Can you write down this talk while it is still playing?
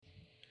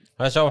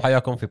هلا شباب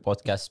حياكم في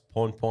بودكاست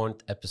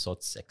بوينت episode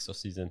 6 of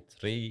season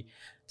 3.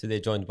 Today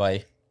joined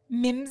by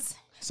Mims.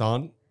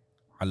 حسان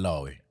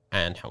علاوي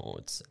and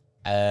Hamoud.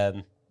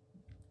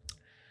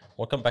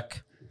 Welcome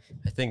back.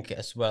 I think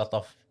أسبوع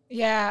طف. Yeah,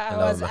 I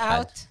Hello, was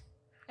Mahad. out.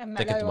 And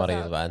كنت Malay was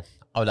مريض out. بعد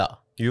أو لا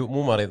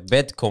مو مريض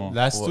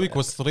بيتكم. last week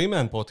was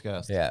 3-man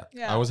podcast. Yeah.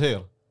 Yeah. I was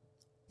here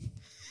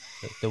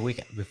The week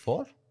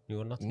before you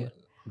were not here.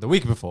 the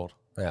week before.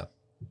 Yeah.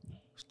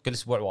 كل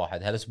أسبوع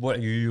واحد. هالأسبوع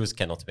you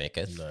cannot make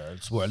it.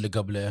 الاسبوع اللي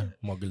قبله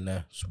ما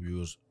قلنا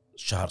يوز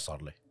شهر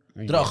صار لي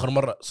ترى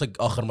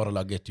اخر مره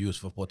لقيت يوز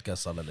في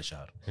بودكاست صار له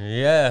شهر.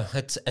 Yeah,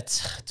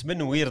 it's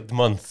been a weird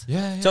month.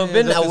 Yeah, So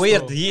been that a is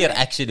weird the- year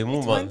actually.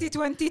 مو month.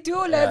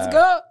 2022, let's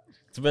go.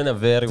 It's been a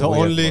very The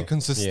weird only month.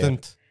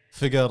 consistent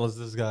figure is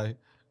this guy.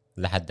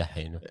 لحد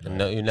دحين.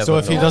 You never So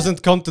if he know.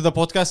 doesn't come to the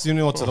podcast, you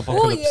know it's an Oh,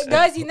 apocalypse.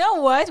 guys, you know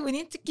what? We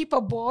need to keep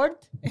a board.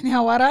 إنها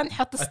ورا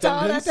نحط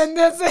star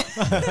Attendance. attendance.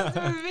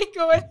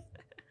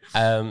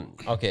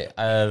 Okay.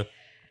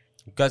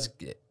 Guys,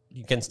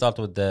 you can start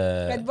with the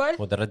Red Bull?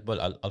 With the Red Bull.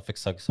 I'll fix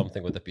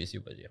something with the PC,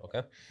 buddy.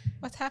 Okay.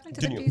 What happened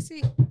to the Continue. PC?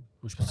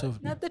 وش بتسوي؟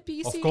 Not the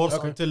PC. Of course,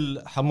 until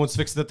Hamoud's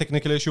fixed the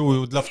technical issue, we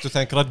would love to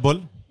thank Red Bull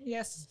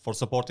Yes. for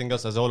supporting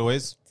us as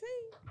always.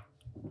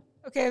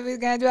 Okay,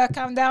 we're gonna do a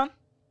countdown.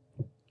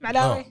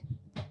 Malawi.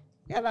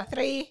 يلا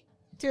 3,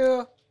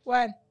 2,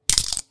 1.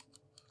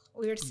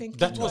 We're syncing.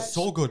 That was guys.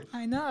 so good.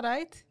 I know,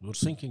 right?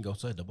 We're thinking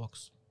outside the box.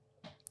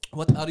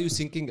 What are you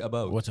thinking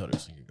about? What are you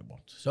thinking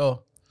about? So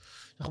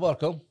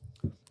اخباركم؟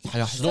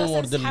 شنو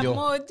ورد اليوم؟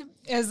 Hamoud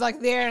is like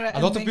there. A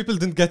lot of people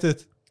didn't get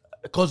it.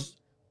 Because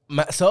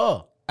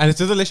مأساة. And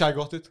تدري ليش I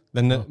got it؟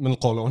 لأن من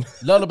القولون.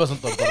 لا بس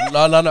انطر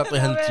لا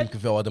نعطيها انت يمكن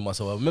في اوادم ما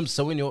سواه. مم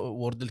تسويني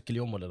وردل كل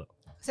يوم ولا لا؟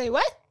 Say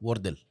what?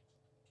 وردل.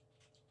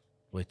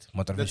 ويت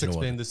ما تعرفين Let's شنو explain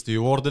وردل. this to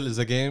you. Wordle is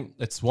a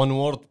game. It's one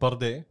word per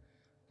day.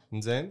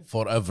 إنزين.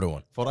 For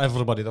everyone. For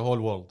everybody, the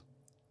whole world.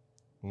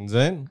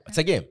 إنزين. It's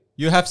a game.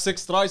 You have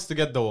 6 tries to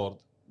get the word.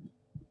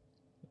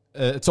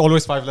 It's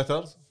always 5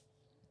 letters.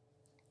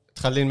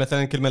 تخلين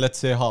مثلا كلمة let's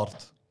say heart.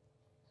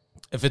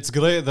 If it's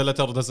gray, the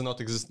letter does not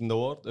exist in the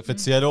word. If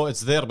it's yellow,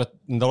 it's there but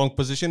in the wrong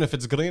position. If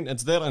it's green,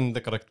 it's there in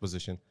the correct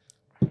position.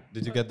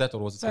 Did you get that or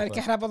was it? Sorry,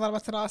 surprise? كهرباء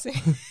ضربت راسي.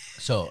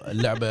 So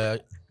اللعبة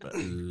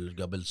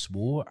قبل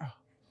اسبوع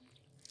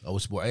او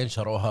اسبوعين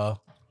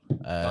شروها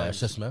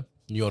شو اسمه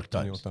نيويورك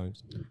New York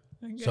تايمز.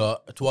 Times. So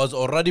it was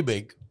already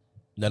big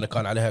لأن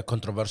كان عليها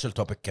controversial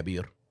topic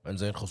كبير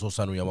انزين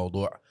خصوصا ويا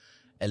موضوع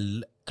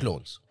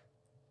الكلونز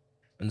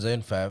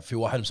انزين ففي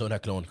واحد مسوينها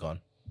كلون كان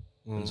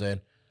انزين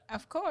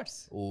Of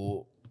course.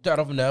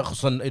 وتعرف انه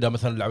خصوصا اذا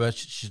مثلا لعبه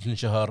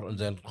تنشهر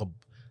انزين خب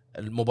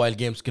الموبايل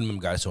جيمز كل من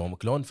قاعد يسوون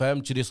كلون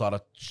فهم كذي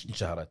صارت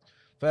انشهرت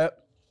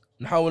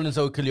فنحاول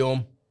نسوي كل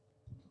يوم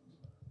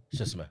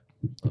شو اسمه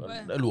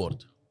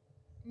الورد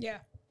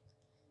Yeah.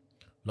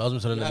 لازم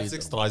You نسوي have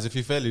 6 tries. If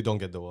you fail, you don't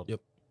get the word.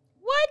 Yep.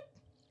 What?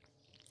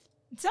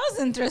 It sounds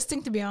interesting,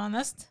 to be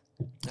honest.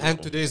 And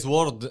today's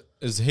word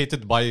is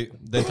hated by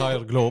the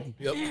entire globe.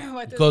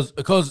 What is-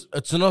 because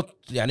it's not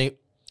يعني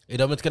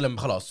اذا بنتكلم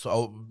خلاص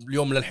او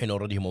اليوم للحين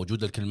اوريدي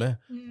موجوده الكلمه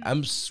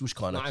امس وش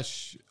كانت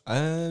 12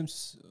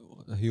 امس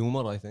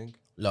هيومر I think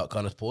لا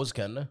كانت بوز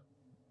كانه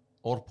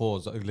or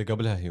pause اللي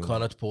قبلها هيومر.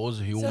 كانت بوز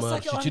So it's هيومر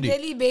like on كذي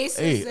daily basis.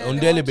 إيه, on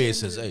they're daily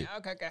watching basis, the- إيه.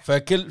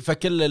 Okay.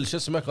 فكل شو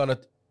اسمه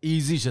كانت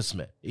ايزي شو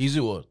اسمه ايزي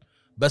وورد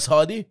بس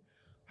هذه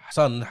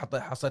حسان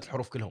حصلت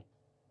الحروف كلهم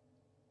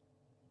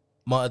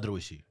ما ادري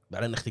وش هي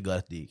بعدين اختي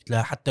قالت لي قلت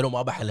لها حتى لو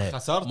ما بحلها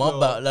خسرت ما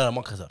لو- لا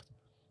ما خسرت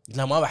قلت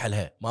لها ما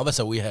بحلها ما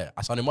بسويها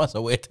عشان ما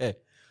سويتها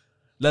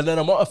لان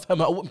انا ما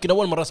افهمها او يمكن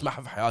اول مره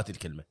اسمعها في حياتي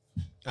الكلمه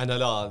انا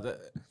لا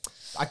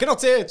I cannot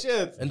say it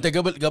shit. انت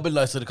قبل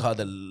لا يصيرك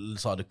هذا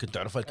الصادق كنت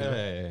تعرف الكلمه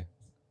إيه.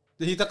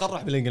 هي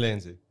تقرح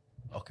بالانجليزي.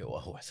 اوكي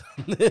وهو حسن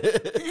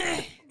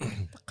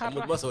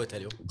قرح. ما سويتها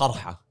اليوم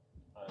قرحه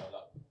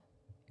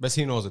بس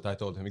he knows it. I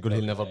told him يقول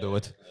he'll never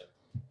do it.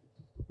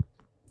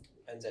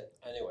 And then,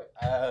 anyway,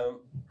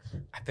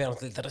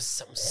 apparently there is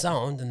some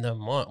sound in the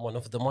one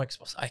of the mics,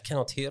 but I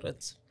cannot hear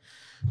it.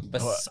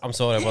 But I'm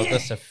sorry about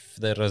this if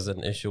there is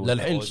an issue. with the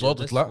للحين audio صوت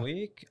this يطلع؟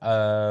 week.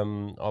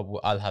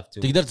 I'll have to.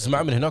 تقدر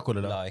تسمع من هناك ولا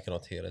لا؟ لا, I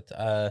cannot hear it.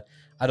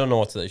 I don't know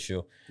what's the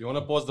issue. You want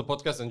to pause the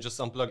podcast and just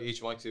unplug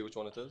each mic, see which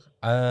one it is?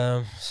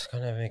 It's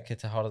gonna make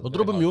it hard.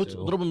 اضرب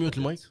ميوت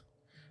المايك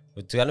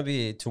It's gonna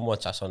be too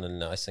much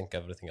عشان I sync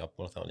everything up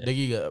مرة ثانية.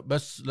 دقيقه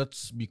بس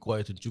let's be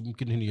quiet نشوف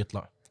يمكن هنا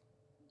يطلع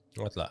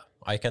لا,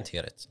 I can't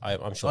hear it.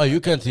 I'm sure. you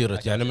can't hear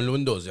it يعني من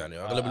الويندوز يعني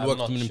اغلب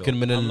الوقت من يمكن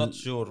من I'm not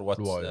sure what's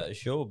الواير. the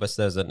issue, but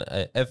there's an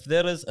if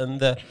there is in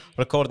the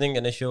recording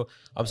an issue,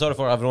 I'm sorry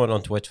for everyone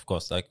on Twitch, of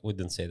course. Like we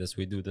didn't say this,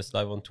 we do this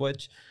live on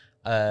Twitch.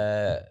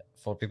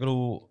 For people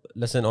who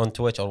listen on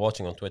Twitch or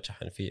watching on Twitch,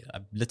 and في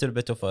a little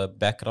bit of a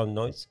background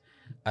noise.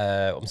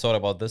 I'm sorry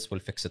about this.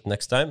 We'll fix it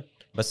next time.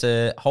 But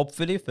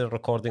hopefully for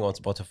recording on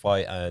Spotify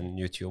and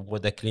YouTube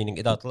with the cleaning,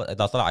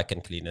 إذا طلع I can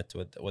clean it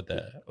with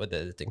the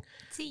editing.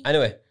 See.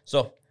 Anyway, so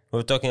we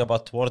were talking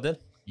about Wordle.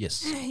 yes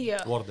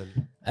Yeah. Wordle.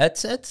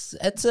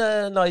 It's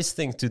a nice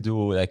thing to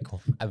do like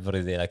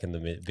every day, like in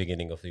the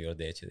beginning of your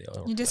day.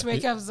 You just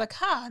wake up, it's like,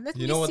 let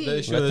You me know what see. the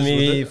issue Let is me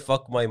with it?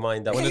 fuck my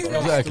mind up. When it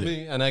comes to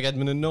me انا قاعد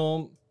من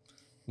النوم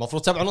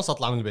المفروض 7:30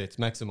 اطلع من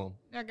البيت maximum.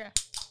 Okay.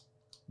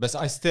 But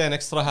I stay an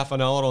extra half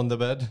an hour on the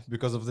bed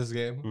because of this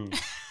game.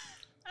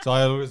 So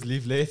I always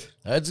leave late.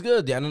 اتس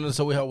جود. يعني انا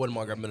اسويها اول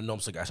ما اقعد من النوم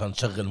صق عشان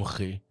تشغل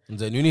مخي.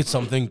 زين يو نيد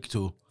something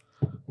to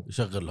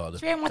يشغل هذا.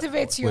 شوية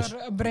motivates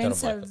your brain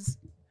cells.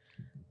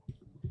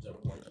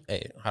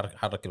 اي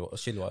حرك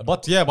شيل الواير.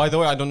 But yeah, by the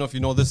way, I don't know if you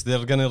know this,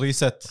 they're gonna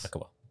reset.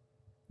 ركبه.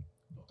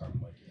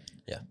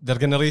 They're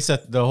gonna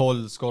reset the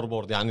whole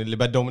scoreboard. يعني اللي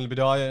بدوا من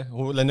البداية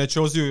هو لأنه it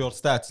shows you your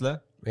stats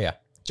لا. Yeah.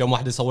 كم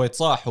واحدة سويت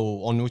صح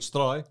و on which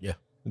try. Yeah.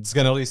 It's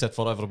gonna reset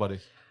for everybody.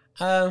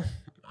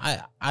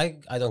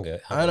 I don't get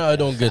it. I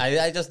don't get.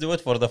 I just do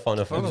it for the fun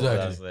of it.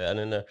 Exactly.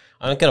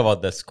 I don't care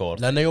about the score.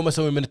 لأن يوم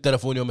اسوي من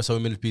التلفون يوم اسوي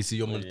من البي سي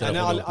يوم من التلفون.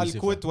 أنا I'll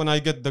quit when I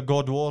get the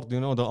God word. You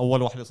know the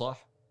أول واحدة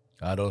صح.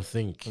 I don't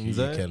think you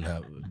إنزين.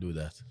 can do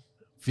that.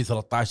 في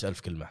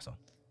 13,000 كلمة حسن.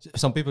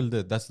 Some people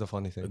did. That's the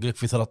funny thing. أقول لك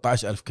في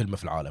 13,000 كلمة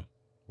في العالم.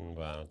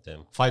 Wow,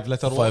 damn. 5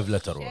 letter 5 word.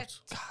 letter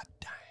words.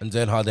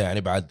 إنزين هذا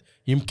يعني بعد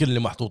يمكن اللي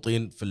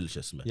محطوطين في شو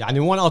اسمه. يعني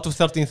 1 out of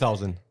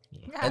 13,000.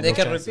 And they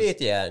can chances.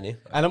 repeat يعني.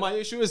 And my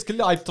issue is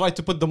كله I try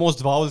to put the most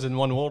vowels in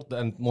one word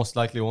and most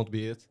likely won't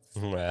be it.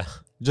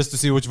 Just to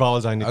see which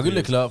vowels I need. أقول to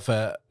لك use. لا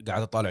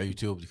فقاعد أطالع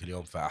يوتيوب ذيك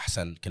اليوم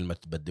فأحسن كلمة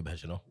تبدي بها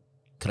شنو؟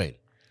 كرين.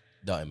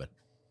 دائما.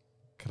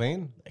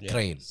 Crane.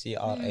 كرين.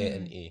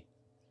 CRANE.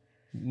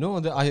 No,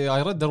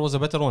 I read there was a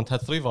better one. It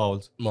had 3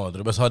 vowels. ما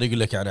أدري بس هذا يقول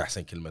لك يعني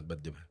أحسن كلمة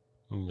تبدي بها.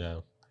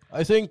 Yeah.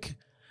 I think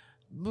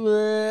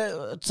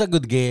it's a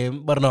good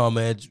game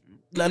برنامج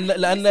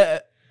لأن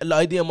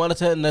الأيديا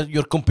مالتها إن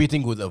you're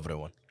competing with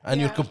everyone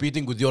and you're Yeah.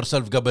 competing with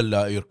yourself قبل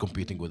لا you're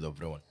competing with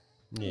everyone.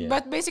 Yeah.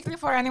 But basically,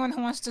 for anyone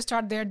who wants to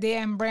start their day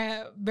and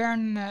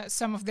burn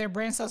some of their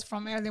brain cells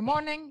from early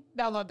morning,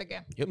 download the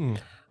game.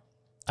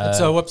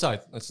 It's a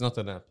website. It's not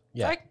an app.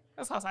 Yeah. Like,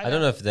 that's how I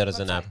don't know if there is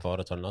an app for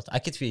it or not.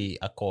 أكيد في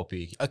a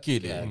copy.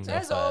 أكيد Yeah, يعني.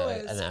 There's of,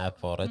 always. an app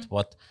for it.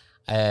 But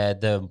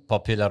the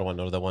popular one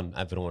or the one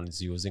everyone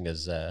is using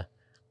is a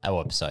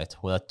website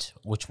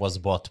which was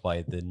bought by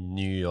the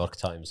New York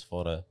Times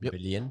for $1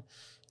 billion.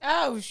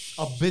 Oh,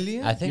 A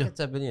billion? I think it's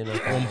 $1 billion.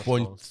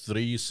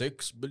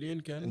 1.36 billion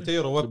كان. انت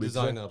you're a web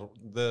designer.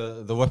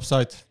 The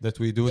website that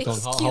we do it on.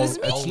 Excuse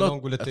me? How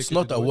long will it take It's you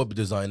not to a do it? web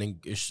designing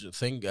ish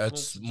thing. It's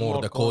It's more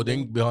more the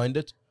coding coding. behind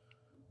it.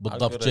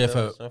 بالضبط كيف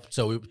Algorithms.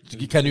 تسوي.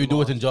 Can you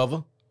do it in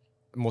Java?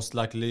 Most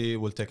likely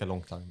will take a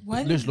long time.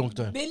 ليش long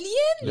time?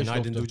 billion? And I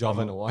didn't do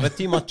Java in a while.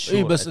 Pretty much.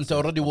 إيه sure بس it's- أنت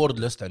already word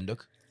list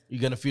عندك.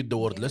 You're gonna feed the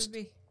word list.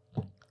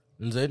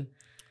 إنزين.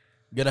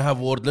 Gonna have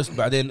word list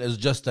بعدين is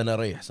just an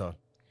array حسان.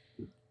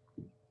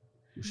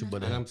 وش And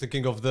بدنا؟ I'm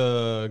thinking of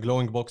the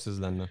glowing boxes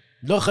لأنه.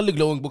 لا خلي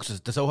glowing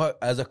boxes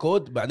تسويها as a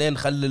code بعدين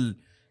خلي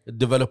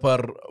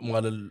الديفلوبر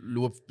مال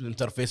الويب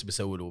انترفيس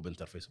بيسوي الويب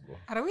انترفيس برو.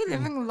 Are we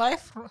living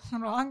life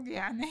wrong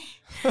يعني?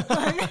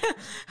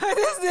 What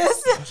is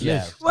this?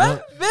 Yeah. 1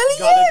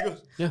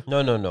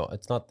 billion? No.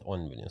 It's not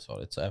 1 million.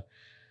 Sorry, it's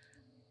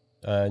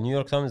New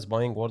York Times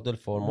buying Wordle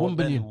for more 1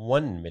 than billion.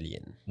 1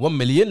 million. 1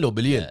 مليون لو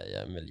بليون.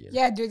 Yeah, million.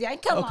 Yeah, dude, يعني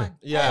come on.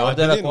 Yeah, Wordle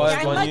billion was-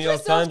 acquired by يعني New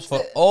York Microsoft- Times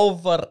for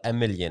over $1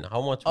 million.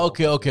 How much?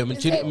 more? اوكي من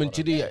زين.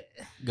 كذي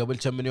قبل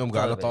كم من يوم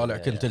قاعد اطالع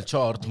كنت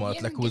الشارت مالت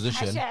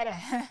الاكوزيشن.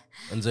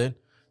 انزين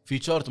في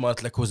شارت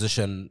مالت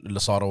الاكوزيشن اللي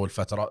صاروا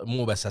الفتره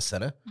مو بس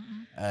هالسنه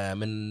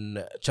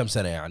من كم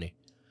سنه يعني.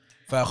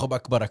 فاخذ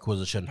اكبر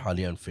اكوزيشن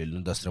حاليا في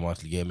الاندستري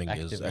مالت الجيمنج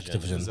از Activision.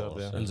 اكتيفيجن. Blizzard,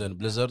 yeah. انزين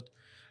بليزرد.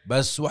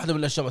 بس واحده من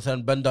الاشياء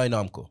مثلا بانداي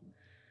نامكو.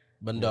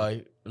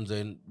 بانداي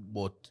انزين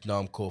بوت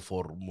نامكو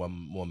فور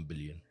 1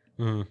 بليون.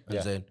 Yeah.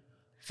 زين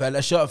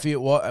فالاشياء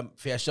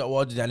في اشياء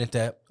واجد يعني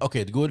انت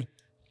اوكي تقول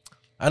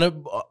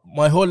انا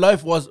ماي هول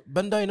لايف واز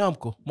بانداي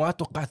نامكو ما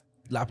توقعت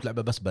لعبت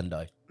لعبه بس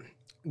بانداي.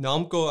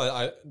 Namco,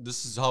 this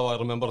is how I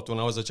remember it when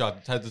I was a child.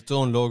 It had its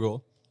own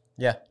logo.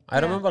 Yeah. I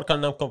remember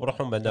كان نامكم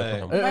بروحهم بنداي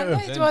إيه. بروحهم.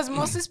 But it was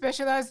mostly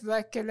specialized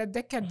like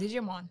للذكر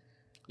ديجيمون.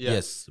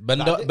 يس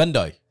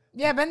بانداي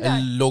Yeah, Bandai.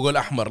 اللوجو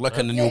الاحمر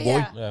لكن نيو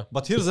بوي. Yeah. Yeah.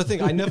 But here's the thing: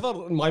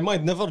 my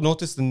mind never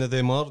noticed that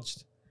they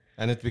merged,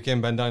 and it became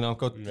Bandai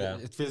Namco.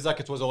 Yeah. It feels like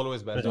it was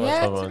always Bandai. was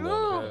Yeah, someone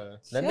true.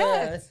 Yeah.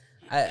 لأن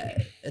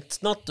it's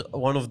not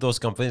one of those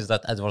companies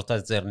that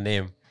advertise their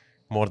name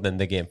more than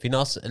the game. في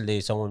ناس اللي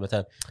يسوون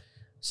مثلا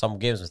some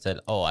games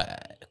مثلا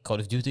Call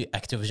of Duty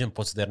Activision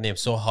puts their name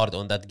so hard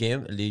on that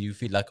game اللي you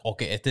feel like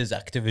okay it is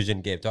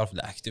Activision game. تعرف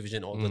لا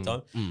Activision all the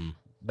time.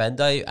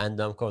 Bandai and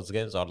Namco's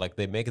games are like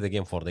they make the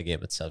game for the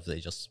game itself. They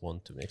just want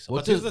to make something.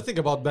 But here's the thing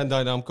about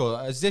Bandai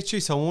Namco: زي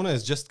يسوونه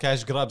is just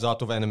cash grabs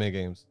out of anime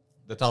games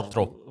that are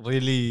True.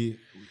 really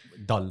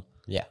dull.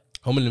 Yeah.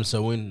 هم اللي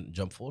مسوين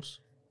جمب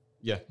فورس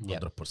Yeah.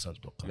 100%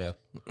 اتوقع.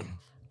 Yeah.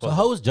 So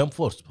how is جمب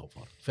فورس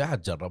في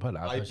احد جربها I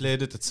لعبها؟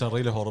 played it. It's a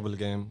really horrible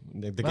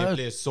game. The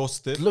gameplay is so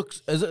stiff. It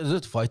looks is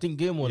it fighting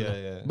game Yeah,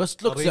 ولا yeah. بس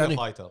looks Arena يعني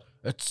fighter.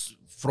 it's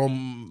from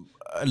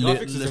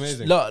Graphics is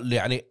amazing. لا اللي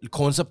يعني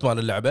الكونسبت مال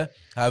اللعبه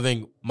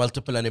having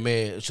multiple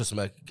anime شو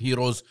اسمه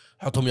heroes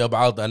حطهم يا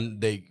بعض and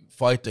they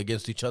فايت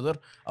اجينست ايتش اذر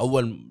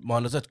اول ما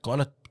نزلت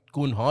كانت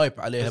تكون هايب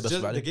عليها It's بس just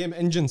the بعدين game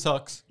engine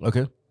sucks.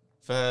 اوكي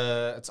ف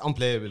it's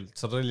unplayable.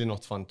 It's really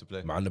not fun to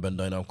play. مع ان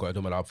بانداي نامكو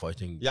عندهم العاب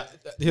فايتنج Yeah,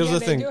 here's Yeah, the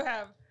they thing. do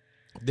have.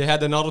 They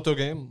had a Naruto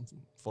game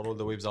for all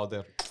the weebs out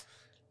there.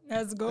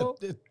 Let's go.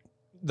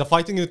 The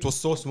fighting in it was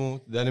so smooth.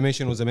 The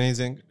animation was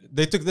amazing.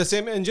 They took the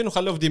same engine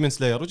وخلوه في Demon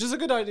Slayer, which is a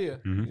good idea.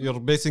 You're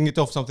basing it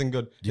off something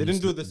good. They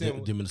didn't do the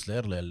same. ديمون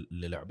سلاير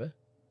للعبه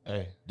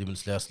إيه. ديمون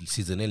سلاير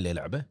السيزونين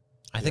للعبه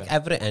I think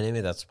every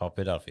anime that's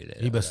popular في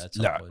هي بس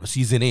لا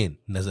سيزونين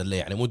نزل لي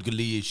يعني مو تقول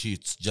لي شيء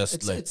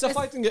جاست لايك It's a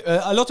fighting game.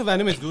 A lot of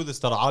animes do this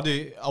ترى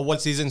عادي. أول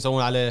season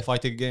يسوون عليه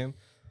fighting game.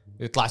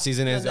 يطلع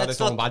سيزونين زيادة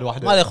يسوون بعد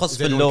واحدة. ما له يخص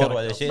في يزيدون اللور character.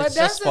 ولا شيء. But It's that's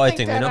just the thing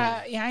fighting, you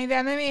know. يعني the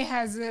anime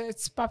has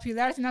its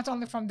popularity not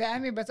only from the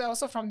anime but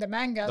also from the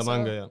manga. The so-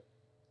 manga, yeah.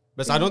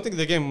 But I don't think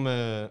the game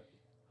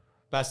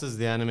passes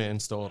the anime in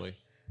story.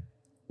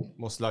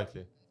 Most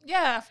likely.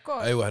 Yeah, of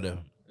course. اي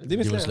واحده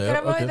Demon Demon Slayer. Slayer.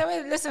 But by Okay. the way,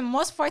 listen,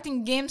 most fighting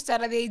games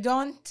that they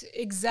don't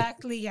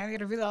exactly يعني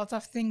reveal a lot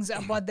of things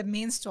about the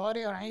main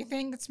story or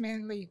anything. It's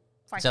mainly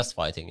fighting. Just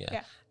fighting, yeah.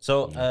 Yeah. So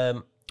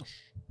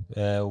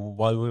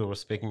while we were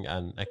speaking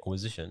on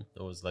acquisition,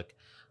 it was like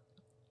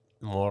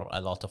more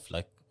a lot of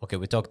like okay,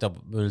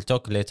 we'll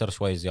talk later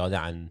شوي زيادة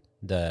عن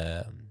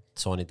the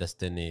Sony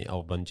Destiny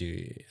or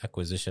Bungie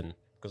acquisition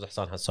because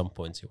Hassan has some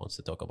points he wants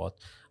to talk about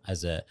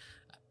as a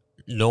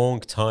long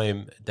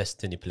time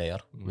Destiny player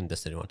in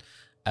Destiny 1.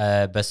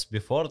 But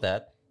before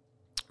that,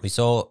 we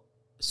saw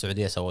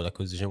Saudi سووا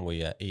acquisition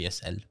ويا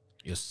ESL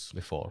يس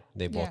before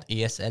they bought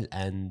ESL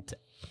and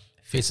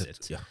فيس Faceit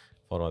ات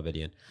for $1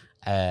 billion.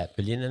 $1.5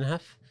 billion.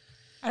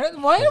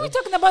 Why are we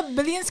talking about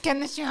billions? Can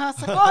you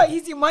oh,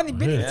 easy money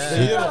billions?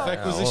 The year of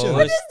acquisition.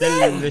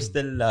 We're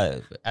still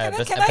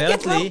but Can I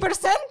get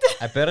 1%?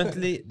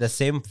 apparently the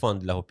same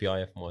fund اللي هو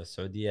PIF مال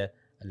السعودية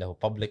اللي هو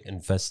Public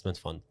Investment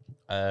Fund.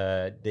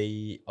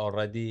 They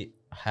already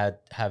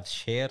have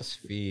shares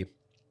في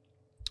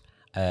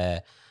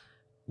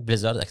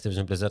Blizzard,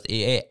 Activision Blizzard,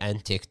 EA and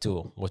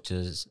Take-Two, which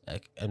is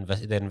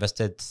they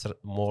invested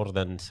more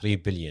than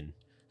 $3 billion.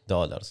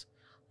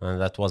 And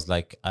that was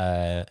like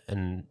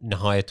in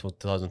نهاية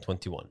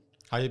 2021.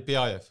 High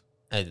PIF.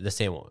 The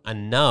same one.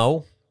 And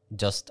now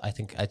I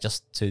think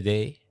just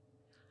today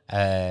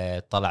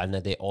طلع لنا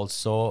they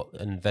also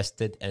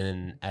invested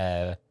in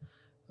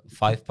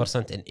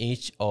 5% in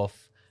each of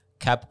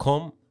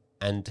Capcom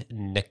and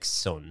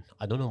Nexon.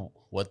 I don't know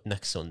what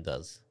Nexon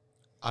does.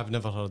 I've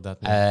never heard that.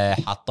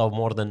 حطوا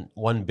more than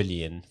 $1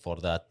 billion for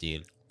that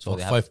deal. So For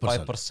they have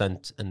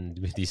 5% in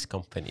with these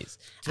companies.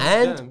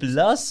 And Damn.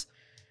 plus,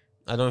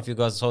 I don't know if you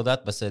guys saw that,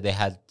 but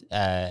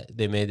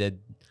they made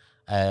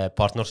a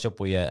partnership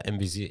with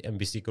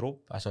MBC Group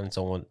عشان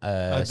يسوون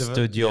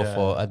studio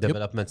for a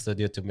development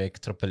studio to make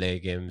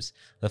AAA games.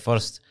 The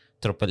first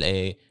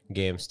AAA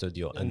game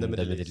studio in the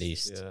Middle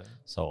East. Yeah.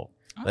 So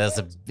there's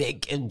a big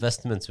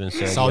investment in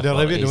Saudi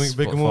Arabia for doing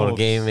big for moves.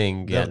 gaming.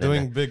 They're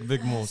doing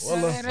big moves.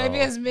 Saudi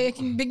Arabia is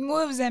making big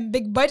moves and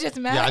big budget,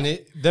 man.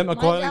 يعني them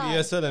acquiring God.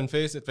 ESL and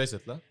Face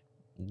it لا?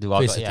 Yeah,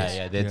 Face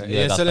it,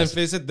 they ESL and got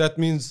Face it that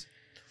means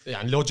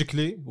يعني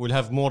logically we'll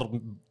have more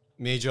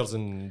majors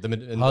in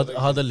the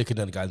هذا اللي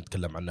كنا قاعد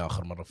نتكلم عنه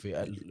اخر مره في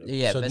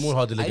yeah, but مو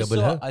هذا اللي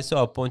قبلها I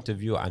saw a point of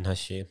view عن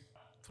هالشيء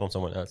from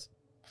someone else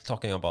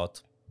talking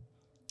about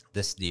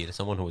this deal.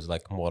 Someone who is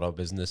like more a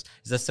business.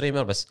 He's a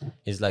streamer, but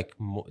he's like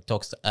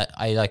talks.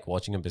 I like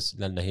watching him because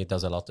he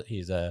does a lot.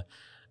 He's a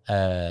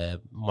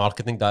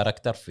marketing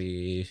director for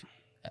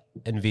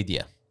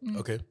Nvidia.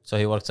 اوكي So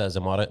he works as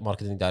a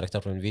marketing director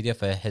for Nvidia.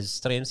 For his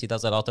streams, he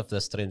does a lot of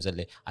the streams.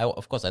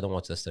 Of course, I don't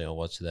watch the stream. I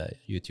watch the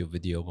YouTube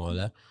video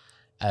more.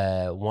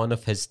 One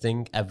of his thing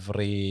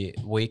every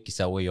week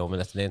يسوي يوم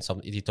الاثنين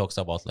he talks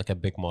about like a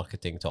big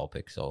marketing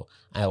topic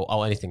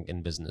or anything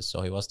in business.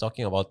 So he was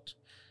talking about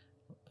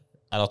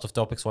a lot of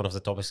topics. One of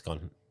the topics on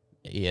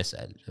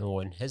ESL.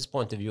 And his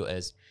point of view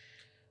is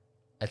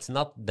it's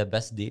not the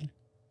best deal.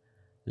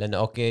 Then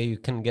okay, you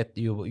can get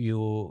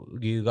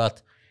you got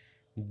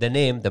the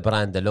name, the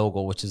brand, the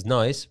logo, which is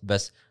nice,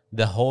 but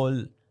the whole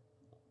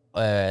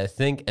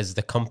thing is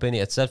the company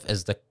itself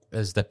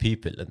is the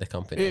people in the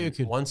company. Yeah,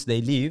 okay. Once they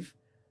leave,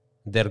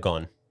 they're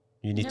gone.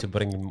 You need to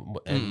bring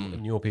in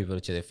new people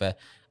to the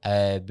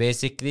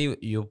basically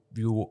you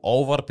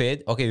overpaid.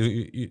 Okay,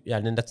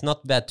 and that's not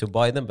bad to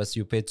buy them, but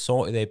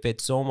they paid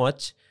so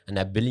much and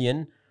 $1 billion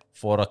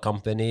for a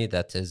company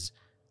that is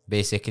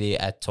basically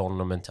a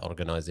tournament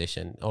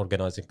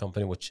organizing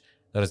company, which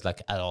there is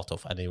like a lot of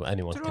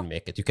anyone True. can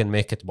make it. You can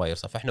make it by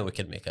yourself. We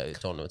can make a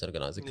tournament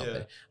organizing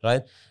company,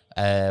 right?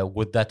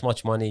 With that much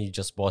money, you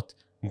just bought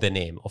the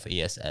name of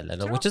ESL,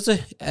 which is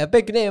a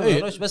big name.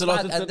 بس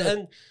at the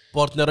end,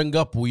 بارتنرنج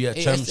اب ويا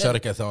كم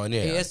شركه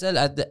ثانيه ESL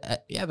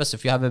yeah, but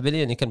if you have $1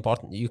 billion,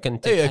 you can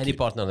take any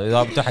partner.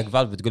 إذا بتحق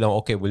Valve بتقول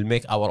لهم okay, we'll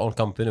make our own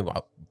company,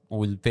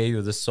 we'll pay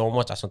you this so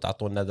much عشان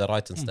تعطونا the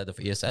right instead of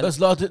ESL. بس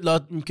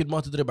لا يمكن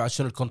ما تدري بعد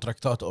شنو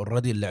الكونتراكتات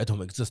اوريدي اللي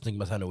عندهم اكزيستنج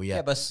مثلا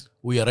ويا بس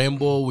ويا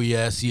رينبو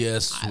ويا سي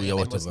اس ويا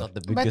وات it's not ايفر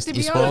the But biggest to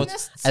be esports.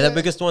 honest, And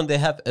the biggest one they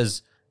have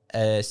is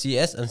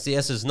CS, and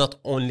CS is not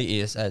only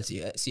ESL.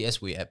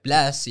 CS we have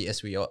Blast, CS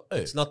we are.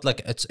 It's not like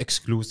it's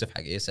exclusive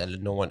حق ESL.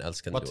 No one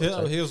else can But do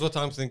it. here's what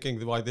I'm thinking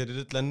why they did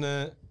it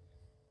لأن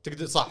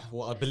تقدر صح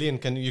a billion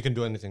you can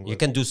do anything You with.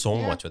 can do so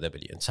much with a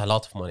billion. It's a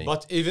lot of money.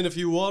 But even if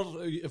you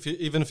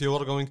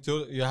were going to,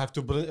 you have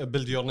to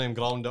build your name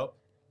ground up.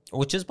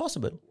 Which is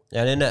possible.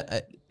 يعني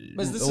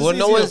But this is well,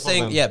 no easier one's for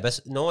saying them. yeah, but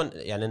no one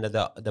يعني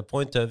the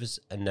point of is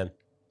and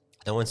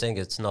no one's saying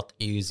it's not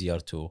easier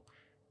to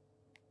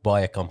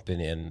buy a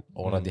company and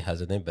already has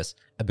a name, but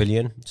a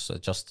billion so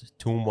just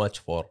too much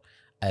for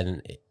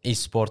an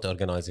esport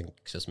organizing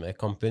a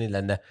company.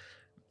 لأن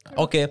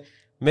okay,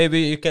 maybe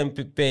you can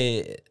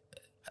pay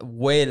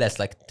way less,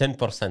 like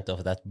 10%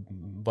 of that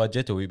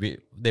budget,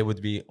 they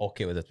would be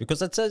okay with it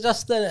because it's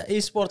just an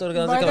esport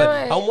organizing By the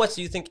company. way- How much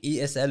do you think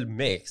ESL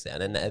makes?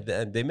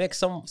 And they make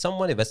some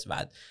money, but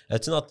bad.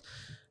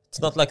 It's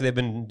not like they've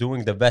been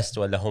doing the best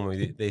while home.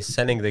 They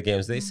selling the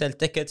games, they sell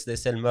tickets, they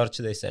sell merch,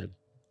 they sell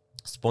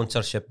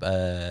sponsorship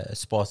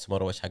spots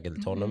مروج حق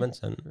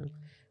التورنمنتس. And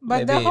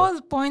But the maybe-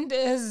 whole point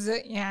is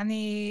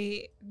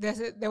يعني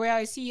the way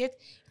I see it,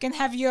 you can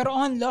have your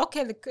own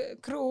local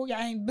crew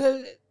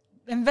يعني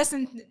invest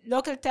in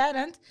local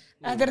talent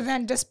rather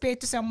than just pay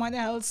to someone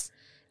else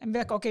and be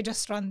like okay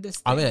just run this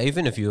I thing. mean,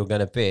 even if you're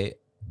gonna pay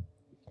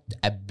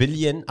a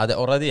billion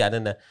already,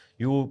 يعني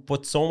you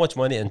put so much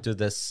money into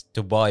this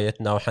to buy it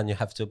now, and you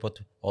have to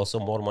put also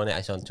more money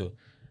عشان to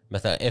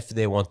مثلا if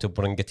they want to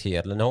bring it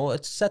here لأنه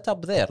it's set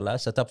up there لا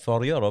set up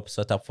for Europe,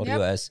 set up for Yep.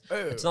 US.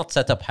 It's not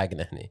set up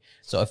حقنا هني.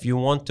 So if you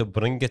want to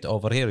bring it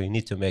over here, you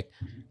need to make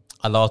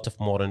a lot of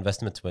more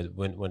investment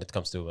when it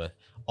comes to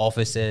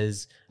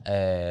offices,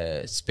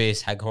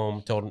 space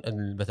حقهم,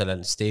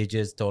 مثلا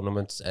stages,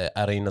 tournaments,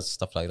 arenas,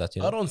 stuff like that.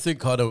 You I know? don't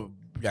think هذا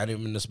يعني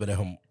بالنسبه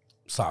لهم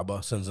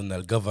صعبه since ان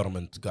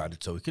الجفرمنت قاعد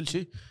تسوي كل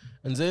شيء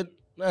انزين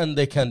and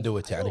they can do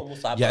it مو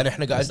صعبة. يعني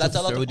احنا قاعد That's a نشوف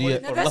lot of السعوديه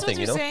money. No, for that's nothing, what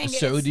you you're know? saying. It's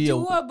السعودية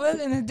doable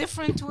in a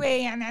different way.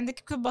 يعني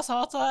عندك بكل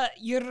بساطة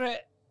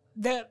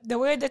the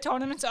way the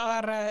tournaments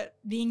are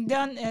being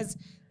done is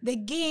the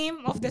game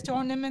of the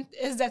tournament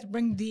is that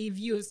bring the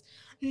views,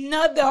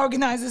 not the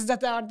organizers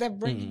that are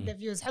bringing the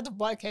views. حطوا في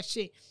بالك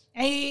هالشيء.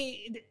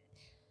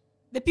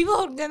 The people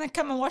who are gonna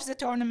come and watch the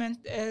tournament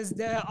is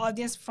the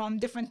audience from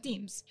different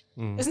teams.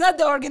 It's not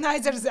the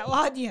organizers, the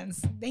audience.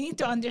 They need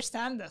to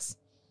understand this.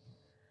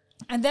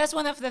 And that's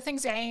one of the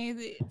things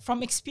from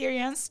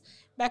experience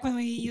back when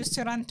we used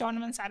to run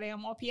tournaments at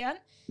OPN.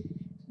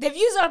 The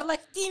views are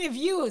like team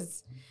views.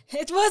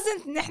 It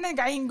wasn't نحن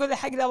قاعدين نقول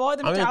حق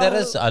الأوادم. I mean, there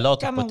is a lot of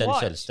come and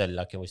potential watch. still,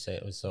 like we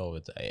saw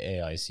with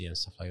AIC and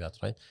stuff like that,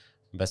 right?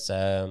 But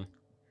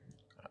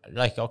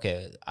like, okay,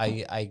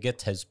 I get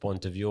his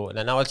point of view,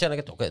 and now I'll say,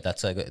 okay,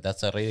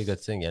 that's a really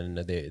good thing, and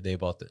they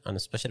bought it, and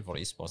especially for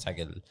esports حق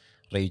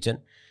region.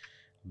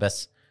 But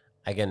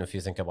again, if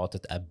you think about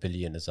it, $1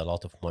 billion is a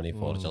lot of money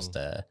for just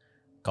a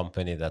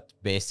company that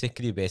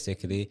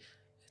basically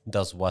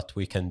does what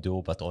we can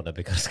do, but on a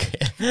bigger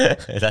scale.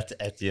 That's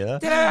it, yeah.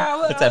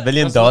 It's $1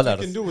 billion. That's what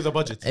you can do with a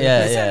budget. Yeah,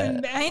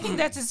 Listen, yeah. anything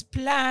that is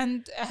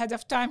planned ahead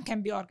of time can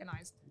be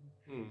organized.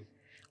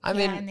 I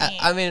mean, يعني-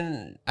 I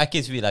mean,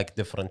 أكيد في like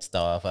different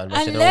stuff, and we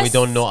Unless-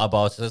 don't know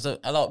about. There's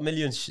a lot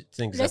million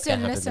things that can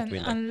happen Listen,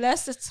 between them.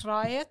 unless it's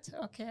Riot,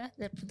 okay,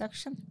 their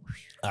production.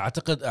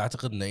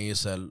 اعتقد ان اي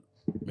اس ال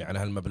يعني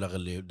هالمبلغ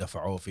اللي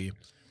دفعوه فيه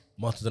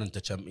ما تدري انت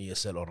كم اي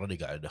اس ال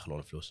اوريدي قاعد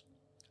يدخلون فلوس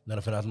لان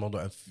في نهايه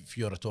الموضوع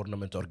في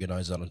تورنمنت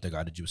اورجنايزر انت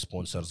قاعد تجيب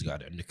سبونسرز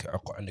قاعد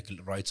عندك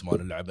الرايتس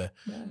مال اللعبه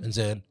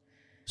انزين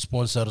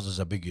سبونسرز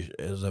از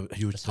ا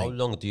هيوج How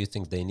ثينج long do you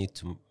think they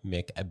need to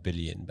make $1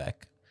 billion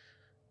back?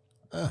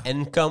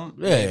 Income,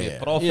 maybe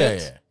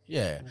profit.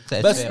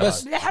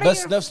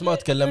 بس نفس ما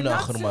تكلمنا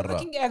اخر You're مره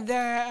not looking at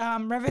the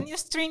revenue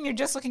stream,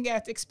 you're just looking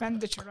at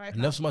expenditure right now.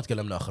 نفس ما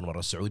تكلمنا اخر مره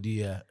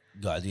السعوديه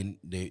قاعدين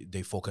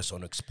they focus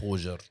on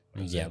exposure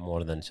Yeah,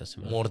 more than just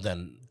money. more than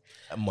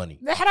money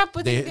They're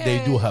putting They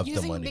do have the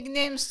using money. big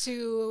names to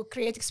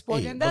create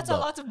exposure, إيه، and that's a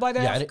بالضبط. lot of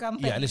bother of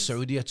companies. يعني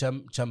السعوديه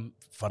كم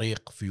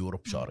فريق في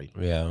يوروب شارين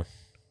Yeah.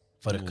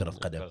 فريق كرة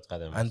قدم كرة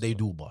قدم. and they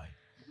do buy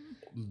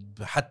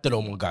حتى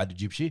لو ما قاعد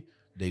تجيب شيء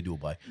they do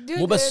buy Dude,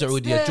 مو بس it's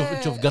السعوديه the-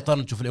 تشوف قطر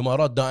نشوف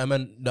الامارات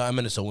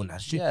دائما يسوون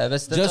هالشيء Yeah,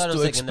 but just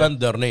to expand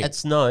their name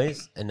It's nice,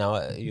 and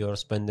now you're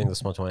spending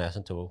this much money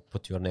عشان to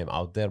put your name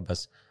out there, but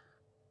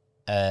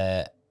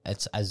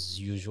it's as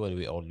usual.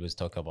 We always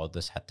talk about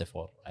this حتى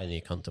for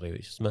any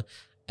country.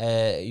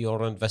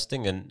 You're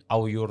investing in,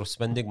 or you're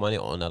spending money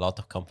on a lot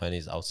of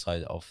companies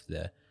outside of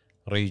the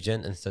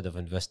region instead of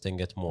investing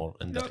it more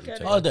in the Okay.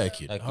 region. هذا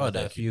اكيد Like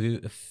هذا if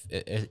اكيد you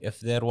if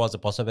there was a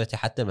possibility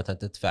حتى مثلا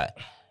تدفع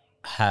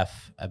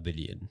 $500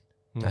 million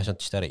عشان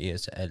تشتري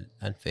ESL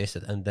and face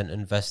it and then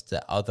invest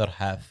the other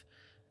half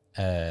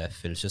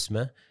في شو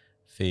اسمه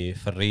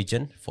في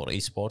الريجن for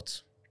esports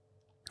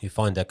you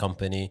find a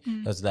company.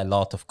 There's a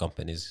lot of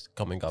companies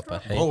coming up.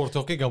 Bro, we're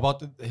talking about,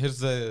 here's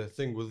the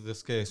thing with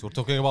this case, we're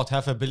talking about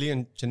 $500 million.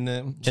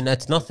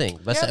 It's nothing.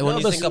 But Yeah, when no,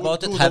 you but think about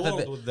it, do the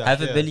world with that,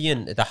 half a yeah.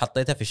 billion إذا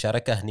حطيتها في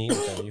شركة هني,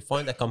 you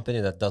find a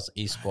company that does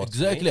esports.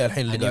 Exactly.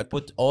 الحين اللي And you قاعد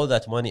put all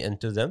that money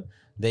into them,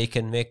 they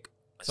can make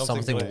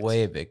something great.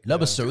 way big. لا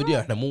بس السعوديه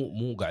احنا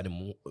مو قاعدين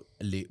مو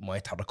اللي ما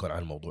يتحركون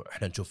عن الموضوع.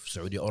 احنا نشوف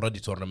السعوديه اوريدي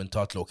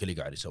تورنمنتات لوكالي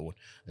قاعد يسوون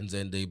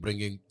انزين they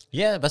bringing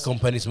Yeah, بس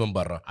companies من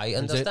برا. I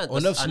understand.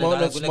 ونفس أنا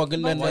قاعد ما أقول لك,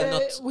 قلنا why إنه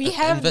not we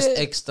have invest the-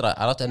 extra.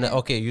 عرفت انه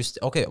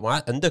اوكي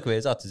عندك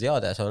ميزات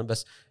زياده عشان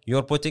بس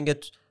you're putting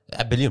it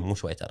a billion مو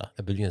شوي ترى.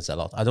 A billion is a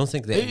lot. I don't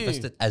think they إيه.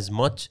 invested as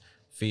much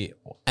في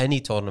any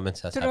tournament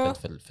has True.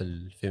 happened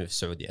في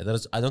السعوديه.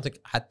 I don't think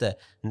حتى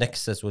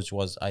Nexus, which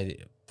was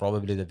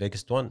probably the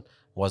biggest one,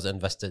 was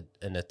invested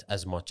in it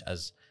as much as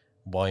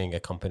buying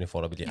a company for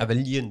 $1 billion. $1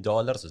 billion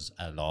is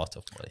a lot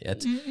of money.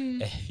 It's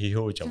a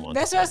huge amount.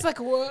 That's of why it's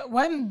money. like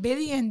 1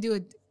 billion,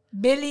 dude.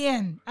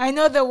 Billion. I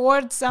know the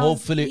word sounds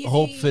Hopefully,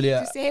 easy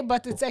to say,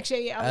 but it's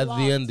actually a at lot.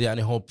 the end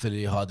يعني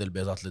hopefully هذه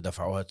البيزات اللي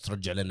دفعوها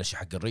ترجع لنا شيء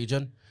حق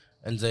الريجن.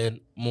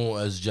 انزين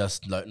مو as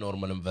just like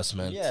normal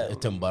investment Yeah.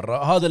 يتم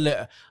برا. هذا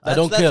اللي I That's-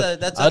 don't that's care.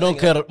 a- that's I a don't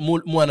thing. care.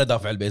 مو انا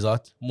دافع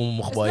البيزات مو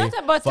مخباي. It's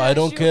not about I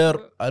don't issue. care.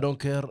 I don't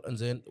care.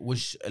 انزين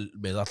وش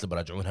البيزات اللي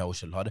براجعونها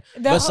وش هذا. The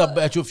بس whole-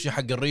 ابي اشوف شيء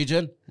حق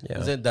الريجن. Yeah.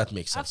 زين that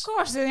makes Of sense.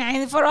 course,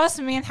 يعني for us,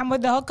 me and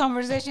Hamad, the whole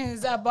conversation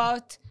is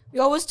about. We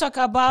always talk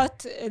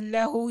about اللي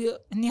هو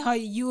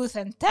نهاية youth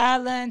and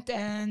talent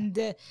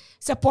and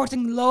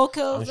supporting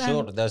locals. I'm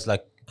sure there's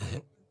like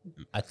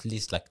at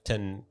least like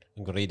 10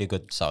 really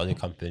good Saudi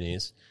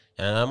companies.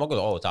 يعني انا ما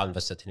اقول تعال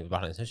انفست هنا في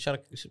البحرين,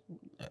 الشركه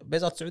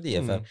بيزات سعوديه.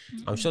 ف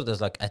I'm sure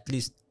there's like at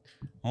least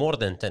more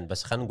than 10,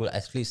 بس خلينا نقول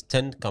at least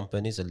 10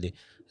 companies اللي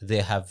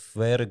they have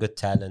very good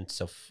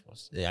talents of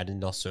يعني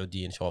الناس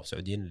سعوديين, شباب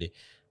سعوديين اللي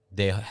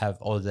they have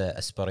all the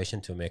aspiration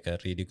to make a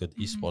really good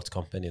esports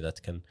company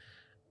that can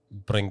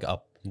bring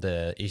up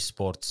the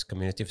esports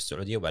community في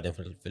السعوديه وبعدين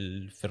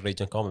في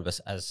الريجن كامل,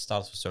 بس as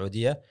start في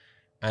السعوديه.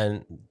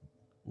 and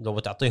لو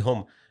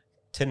بتعطيهم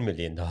 $10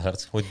 million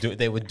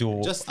they would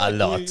do Just a like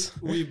lot.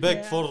 we beg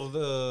Yeah. for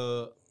the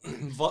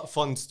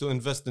funds to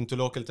invest into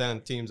local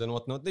talent teams and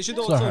whatnot. They should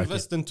also صح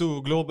invest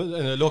into global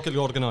local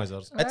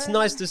organizers. It's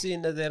nice to see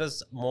that there is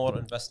more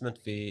investment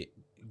في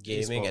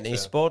gaming and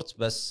Esports, esports,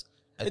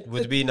 but it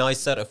would be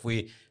nicer if we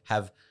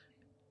have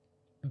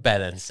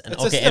balance and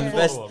It's a okay step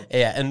invest forward.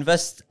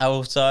 invest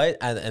outside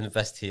and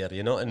invest here,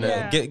 you know, and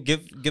Yeah.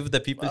 give the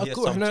people here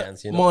اكو some احنا chance,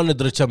 you know. ما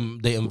ندري كم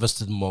they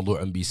invested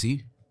بموضوع MBC.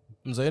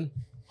 زين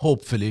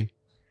hopefully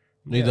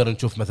نقدر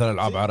نشوف مثلا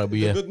العاب The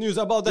عربيه. good news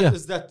about that Yeah.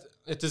 is that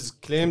it is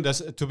claimed as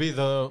to be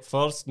the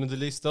first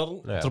Middle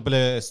Eastern Yeah.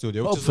 AAA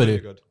studio, which Hopefully.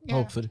 is really good. Yeah.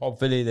 hopefully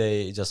Hopefully they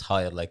just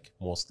hire like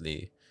mostly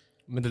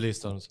Middle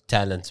Easterns.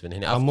 talents من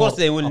هنا. And Of course more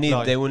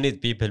they will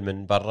need people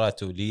من برا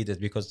to lead it,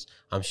 because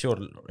I'm sure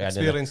يعني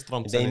Experienced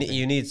trumps anything.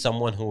 you need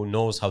someone who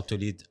knows how to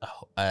lead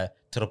a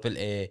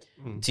AAA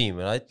team,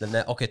 right?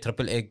 لأن okay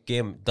AAA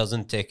game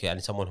doesn't take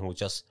يعني someone who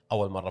just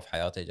أول مرة في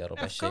حياته يجرب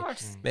Of هالشيء.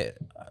 course.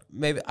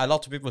 Maybe a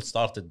lot of people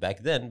started back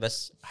then,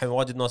 بس الحين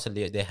واجد ناس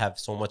اللي they have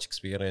so much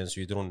experience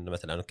يدرون إنه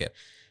مثلا okay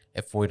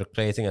if we're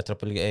creating a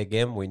AAA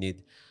game we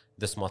need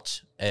this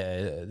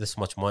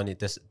much money,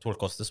 it will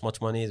cost this much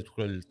money, it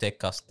will take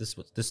us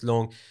this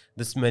long,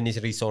 this many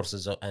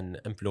resources and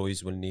employees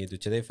will need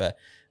وكذي, ف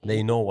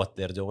they know what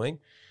they're doing.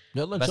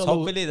 يلا ان بس شاء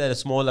الله. hopefully the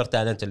smaller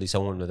talent اللي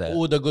يسوون ذا.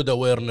 وده جود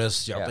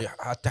اويرنس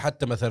يعطي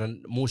حتى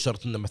مثلا مو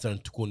شرط انه مثلا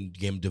تكون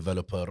جيم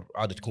ديفلوبر,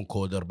 عادي تكون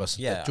كودر بس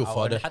تشوف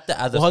هذا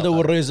حتى وهذا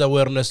والريز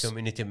اويرنس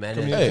community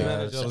managers,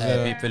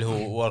 managers, people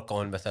who work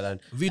on مثلا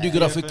فيديو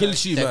جرافيك كل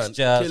شيء مان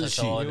كل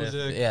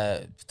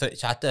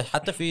شيء.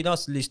 حتى في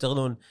ناس اللي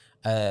يشتغلون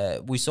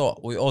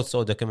we all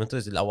saw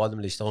documentaries الأوادم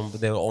اللي يشتغلون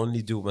they will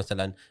only do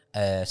مثلا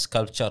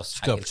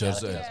sculptures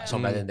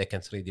عشان بعدين they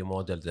can 3D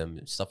model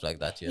them, stuff like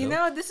that, You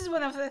know, this is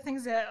one of the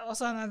things that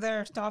also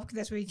another topic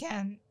that we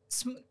can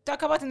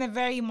talk about in a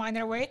very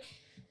minor way.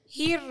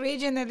 Here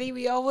regionally,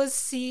 we always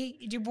see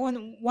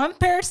يجيبون one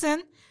person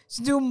to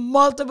do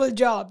multiple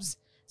jobs.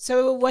 So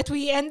what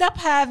we end up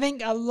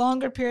having a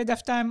longer period of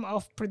time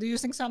of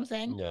producing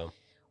something yeah.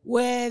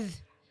 with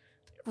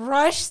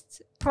rushed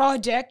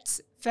projects.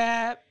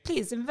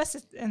 Please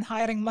invest in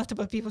hiring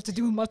multiple people to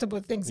do multiple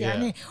things. Yeah.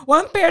 يعني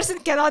one person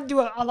cannot do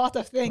a lot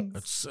of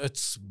things.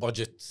 It's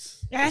budget.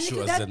 يعني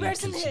issue that as in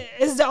person كل شيء.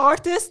 is the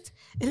artist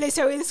اللي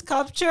يسوي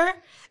sculpture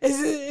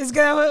is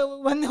gonna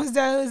one who's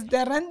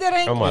the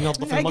rendering عمر.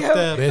 ينظف Like,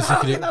 المكتب.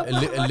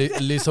 basically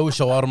اللي يسوي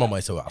شاورما ما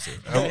يسوي عصير.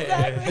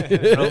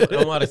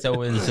 عمر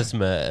يسوي شو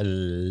اسمه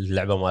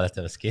اللعبة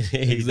مالته مسكين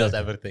he does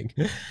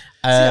everything.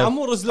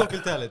 عمور is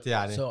local talent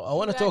يعني. So I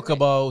want to talk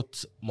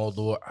about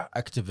موضوع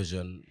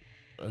Activision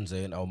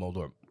انزين او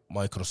موضوع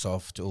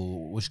مايكروسوفت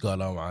وش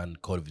قالوا عن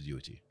كول اوف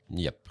ديوتي.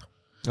 يب.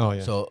 Oh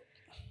yeah. So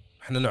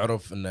احنا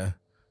نعرف انه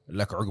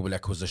لك عقب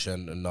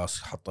الاكوزيشن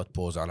الناس حطت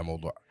بوز على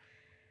موضوع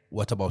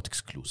what about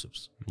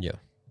exclusives. Yeah.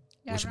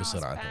 وش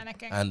بيصير عنهم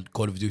panicking. and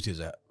Call of Duty is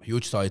a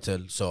huge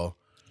title so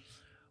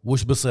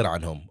وش بيصير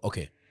عنهم.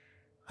 اوكي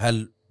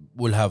هل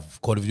will have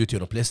Call of Duty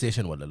on a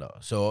PlayStation ولا لا.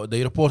 So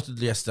they reported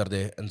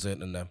yesterday and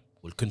then إنه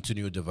will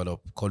continue develop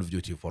Call of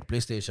Duty for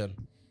PlayStation.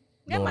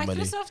 Yeah, normally.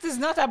 Microsoft is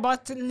not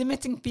about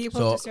limiting people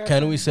So to certain.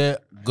 can we say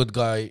good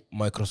guy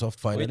Microsoft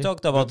We finally?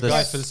 talked about The guy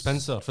this. Phil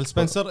Spencer. Phil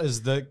Spencer is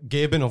the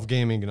Gaben of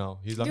gaming now.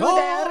 He's like, Dude,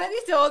 I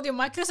already told you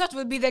Microsoft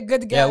will be the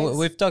good guys. Yeah,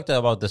 we've talked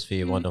about this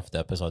في one of the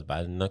episodes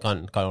بعد انه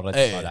كان already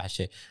إيه. طالع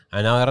شيء.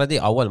 انا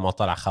already اول ما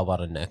طلع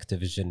خبر ان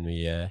Activision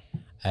ويا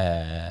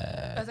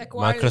acquired.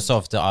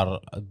 مايكروسوفت are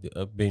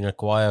being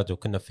acquired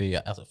وكنا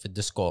في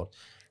الديسكورد.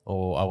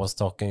 Oh, I was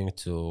talking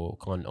to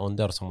Con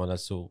Onder, someone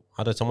else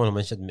someone who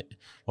mentioned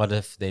what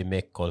if they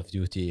make Call of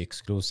Duty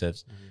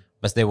exclusives,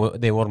 but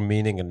they were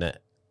meaning in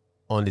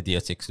only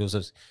DLC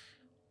exclusives.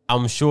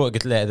 I'm sure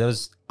قلت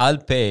له I'll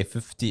pay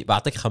 50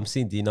 بعطيك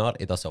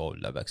 $50 إذا سووا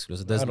اللعبة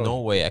exclusive. There's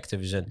no way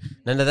Activision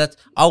لأن that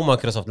أو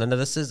Microsoft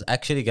لأن this is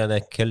actually gonna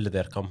kill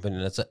their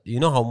company. You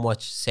know how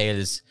much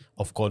sales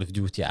of Call of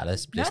Duty على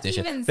PlayStation.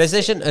 even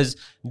PlayStation is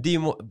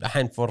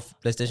for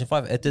PlayStation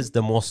 5 it is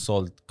the most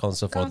sold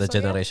console for the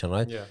Console, yeah. generation,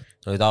 right? yeah.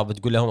 إذا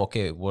بتقول لهم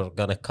okay we're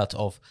gonna cut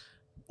off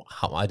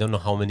I don't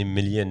know how many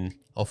million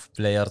of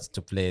players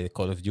to play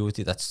Call of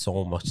Duty. That's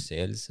so much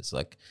sales. It's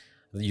like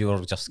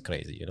you're just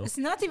crazy, you know. It's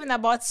not even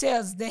about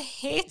sales. The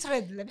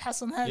hatred اللي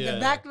بيحصلها, the Yeah.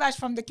 backlash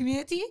from the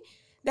community,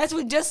 that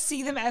would just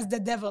see them as the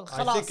devil.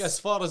 I think خلاص. as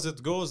far as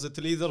it goes,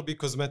 it'll either be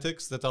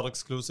cosmetics that are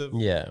exclusive,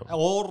 Yeah.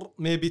 or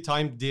maybe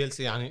timed DLC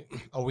يعني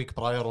a week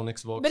prior on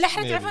Xbox.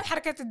 بالأحرى maybe. تعرفون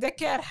حركة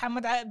تتذكر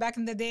حمد back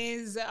in the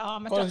days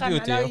Call of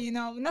Duty, yeah. you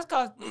know, not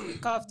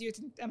Call of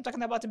Duty. I'm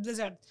talking about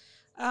Blizzard.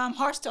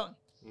 Hearthstone.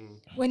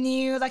 When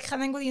you like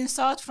خلينا نقول you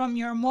install it from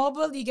your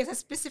mobile, you get a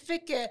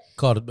specific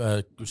Card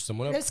وش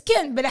يسمونه؟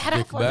 skin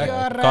بالأحرى for Kickback.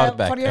 your Card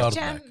back. for your Card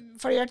champ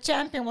for your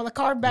champion ولا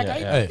card back. Yeah, I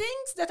yeah.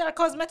 things that are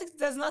cosmetics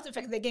does not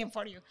affect the game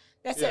for you.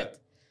 That's Yeah. it.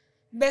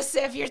 But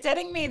if you're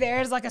telling me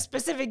there's like a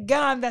specific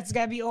gun that's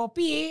gonna be OP,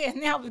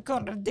 هنا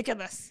بيكون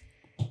ridiculous.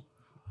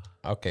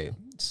 Okay.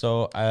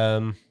 So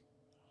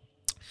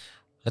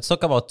let's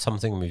talk about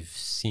something we've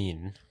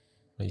seen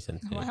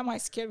recently. Why am I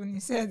scared when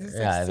you said this?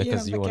 Yeah,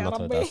 because you were not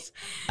with us.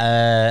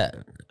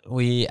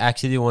 We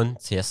actually went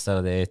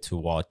yesterday to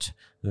watch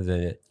the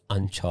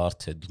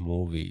Uncharted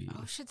movie.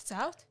 Oh shit, it's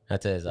out.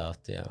 That is out,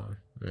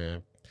 yeah.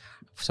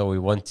 So we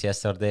went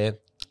yesterday.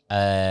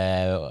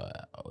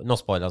 No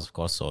spoilers, of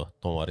course. So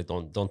don't worry.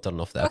 Don't turn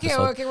off the Okay,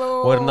 episode. okay,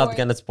 We're not wait.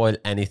 gonna spoil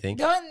anything.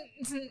 Don't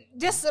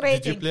just Did you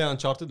rating. play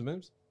Uncharted,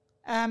 Mims?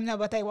 No,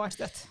 but I watched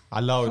that.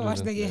 Allowed. I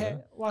watched the yeah.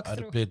 I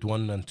walkthrough. played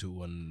 1 and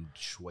 2 and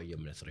شوية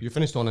من 3. You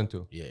finished 1 and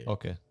 2. Yeah.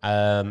 Okay.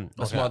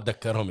 بس ما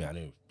أتذكرهم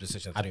يعني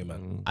PlayStation 3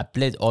 man. I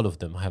played all of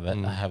them. I have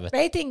a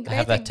Rating, I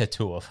have a rating,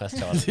 tattoo of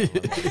Uncharted.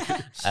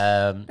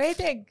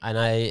 rating. And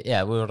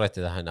we were right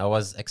to the hand. I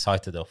was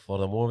excited for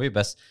the movie,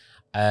 but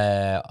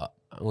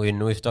when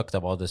we've talked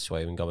about this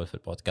way when قبل في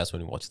podcast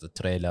when we watched the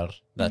trailer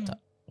that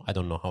I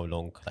don't know how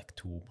long, like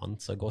 2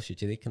 months ago شيء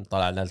كذي كنت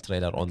طلع لنا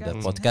التريلر on the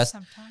Guys, podcast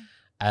have some time.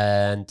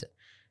 and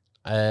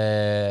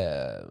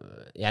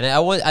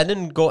يعني I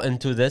didn't go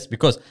into this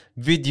because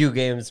video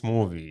games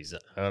movies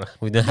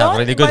we don't have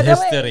really good by the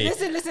way,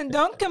 history. listen,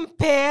 don't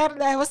compare.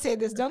 I will say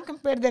this: don't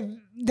compare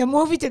the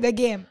movie to the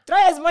game.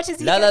 Try as much as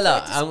you can. لا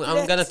try to I'm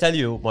split. gonna tell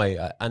you my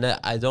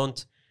I don't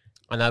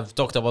and I've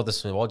talked about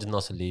this واجد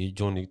الناس اللي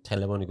يجون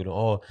يتكلمون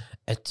يقولون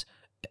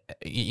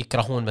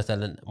يكرهون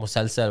مثلا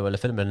مسلسل ولا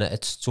فيلم لأن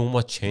it's too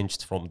much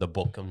changed from the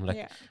book. I'm like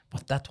Yeah.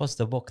 but that was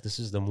the book, this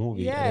is the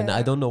movie. Yeah. And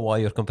I don't know why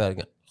you're comparing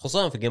it.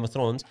 خصوصا في Game of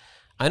Thrones.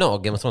 I know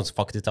Game of Thrones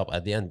fucked it up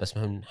at the end بس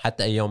من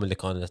حتى أيام اللي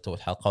كانت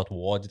الحلقات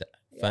واجد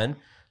فن.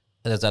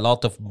 There's a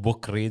lot of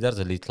book readers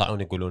اللي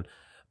يطلعون يقولون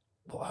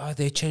wow,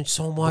 they changed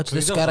so much.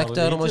 This readers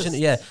character, are elitist.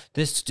 yeah,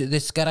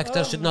 this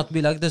character should not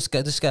be like this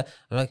guy. This guy,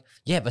 I'm like,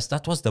 yeah, but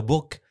that was the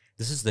book.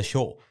 This is the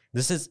show.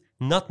 This is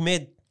not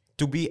made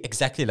to be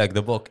exactly like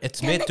the book.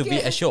 It's made to be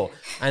a show.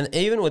 And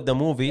even with the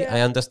movie, I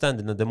understand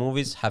that the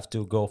movies have to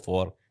go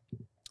for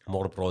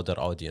more broader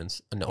audience.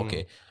 And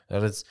okay,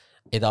 there is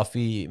إذا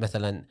في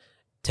مثلا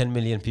 10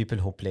 million people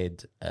who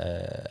played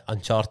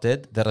Uncharted,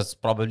 there is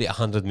probably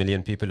 100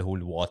 million people who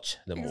will watch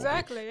the movie.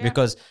 Exactly, yeah.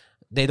 Because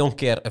they don't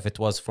care if it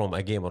was from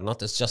a game or not.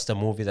 It's just a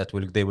movie that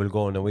they will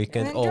go on a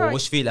weekend. And Oh, enjoy.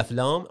 وش في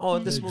الأفلام? Oh,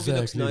 this movie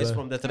looks Exactly, nice yeah.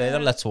 from the trailer.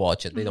 Let's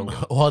watch it. They don't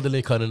care. وهذا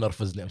اللي كان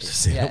ينرفزني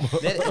أمس Yeah,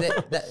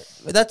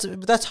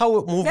 that's how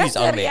movies That's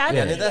are the made. reality,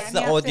 Yeah, that's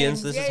the yeah,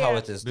 audience. things. This is Yeah, how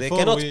yeah. it is. They Before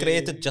cannot we-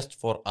 create it just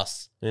for us.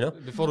 You know.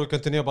 Before we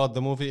continue about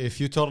the movie, if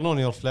you turn on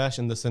your flash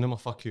in the cinema,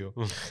 fuck you.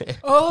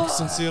 Oh,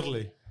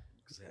 Sincerely.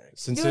 dude,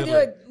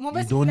 Sincerely. مو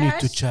بس You don't need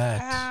to flash.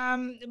 chat.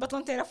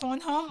 بطلون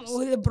تلفونهم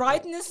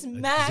والبرايتنس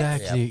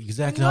ماكس.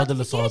 exactly هذا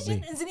اللي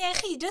صادني. انزين يا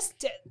اخي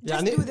just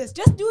يعني-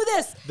 do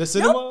this. The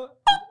cinema.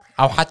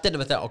 أو حتى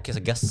مثلا okay, so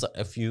guess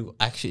if you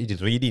actually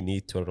really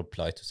need to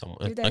reply to someone,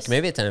 Do like this.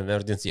 maybe it's an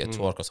emergency at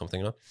work or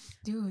something, no?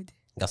 Dude.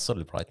 قصر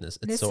the brightness.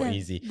 It's so Listen,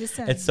 easy.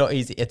 listen. It's so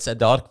easy. It's a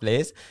dark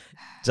place.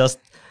 Just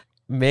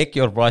make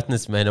your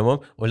brightness minimum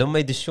ولما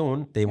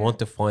يدشون they want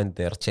to find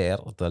their chair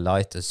the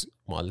light is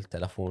مال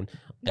التلفون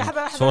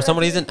لحظة، for some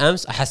reason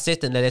امس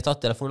حسيت ان ليتات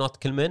التلفون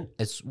كل من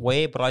it's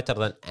way brighter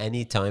than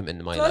any time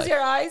in my Close life.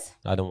 your eyes.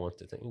 I don't want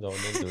to think. Don't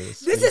do this.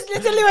 This is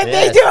literally what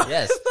they Yes, do.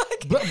 yes.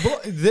 Bro,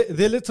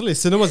 they literally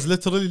cinemas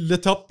literally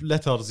lit up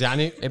letters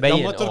يعني يبين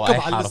لما أو تركب أي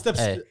على حرف. الستبس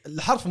إيه.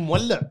 الحرف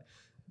مولع.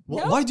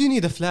 Why do you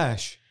need a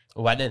flash?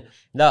 وبعدين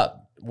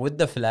لا with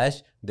the flash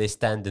they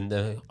stand in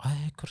the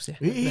كرسي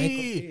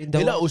إيه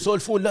لا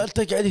ويسولفون لا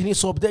انت قاعد هني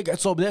صوب ده قاعد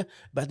صوب ده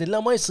بعدين لا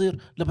ما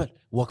يصير لا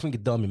واقفين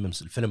قدامي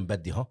ممس الفيلم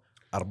بدي ها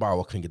 4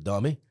 واقفين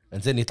قدامي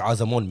انزين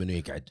يتعازمون منو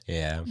يقعد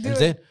yeah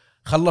انزين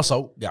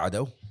خلصوا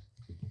قعدوا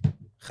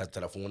خذ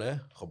تلفونه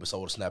خب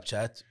يصور سناب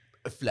شات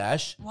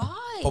فلاش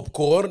Why? بوب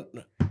كورن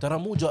ترى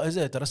مو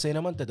جائزه ترى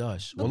السينما انت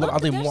داش والله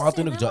العظيم مو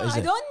عاطينك I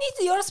جائزه don't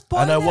need your spoilers.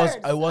 أنا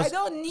I was- I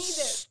don't need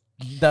it.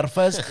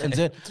 درفست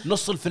انزين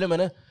نص الفيلم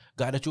انا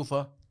قاعد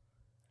اشوفه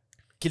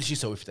كل شيء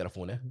يسوي في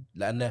تلفونه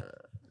لانه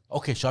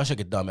اوكي شاشه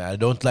قدامي I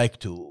don't like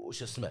to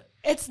وش اسمه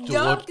It's To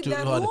dark. work to The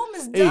هذا. room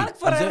is إيه، dark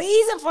for a إنزين.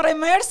 reason, for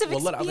immersive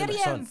والله العظيم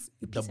احسان experience.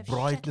 You ذا piece of shit.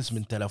 برايتنس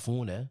من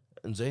تلفونه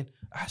انزين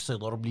احسه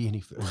يضرب لي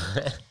هني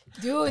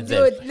Dude,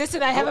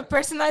 listen, I have a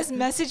personalized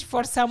message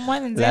for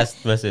someone. And last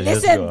message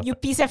let's listen, go. you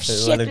piece of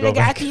wanna shit. go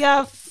رجعت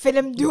يا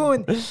فيلم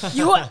دون.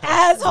 You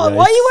asshole.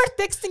 Why you were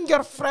texting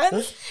your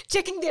friends,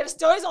 checking their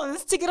stories on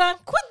Instagram?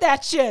 Quit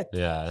that shit.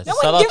 yeah No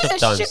it's one a lot gives of a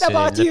times shit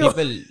about the you.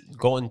 people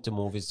go into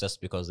movies just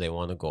because they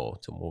want to go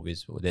to movies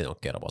they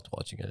don't care about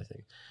watching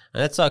anything and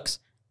it sucks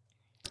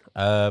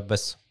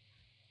but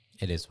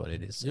it is what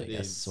it is I It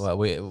guess is. well,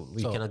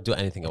 we So, cannot do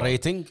anything about it.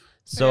 ريتنج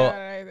So,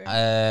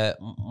 Yeah,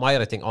 my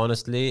rating,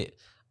 honestly,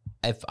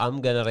 if I'm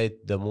gonna rate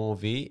the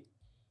movie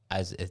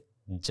as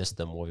just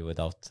the movie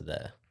without the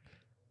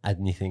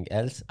anything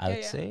else, I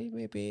would yeah. say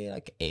maybe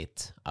like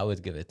 8. I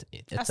would give it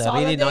 8. It's a solid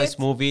really nice 8?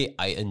 movie.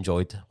 I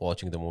enjoyed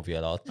watching the movie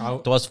a lot. I'll-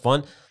 It was fun,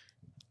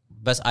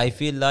 but I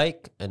feel like,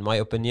 in my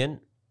opinion,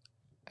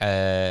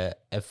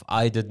 if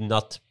I did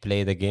not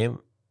play the game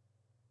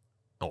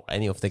or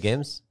any of the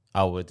games,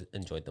 I would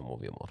enjoy the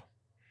movie more.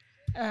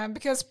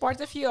 Because part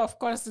of you, of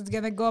course, is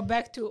gonna go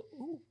back to.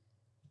 Ooh,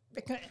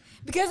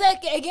 because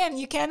like, again,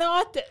 you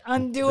cannot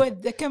undo it.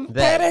 The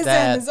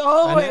comparison is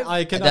always.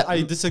 And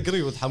I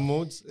disagree with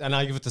Hamoud and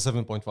I give it a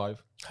 7.5.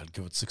 I'll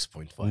give it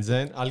 6.5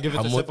 إنزين I'll give it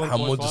a 7.5.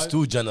 حمود is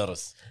too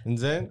generous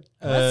إنزين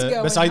What's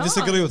going بس I on?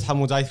 disagree with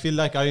Hamoud. I feel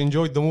like I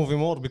enjoyed the movie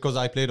more because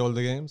I played all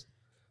the games.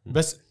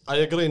 بس I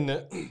agree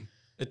إن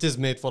it is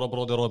made for a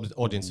broader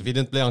audience. If you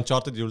didn't play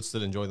Uncharted, you'll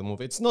still enjoy the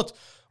movie. It's not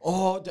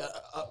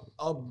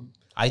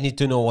I need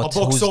to know a what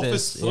box who's office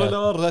this. Yeah.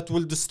 thriller that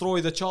will destroy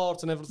the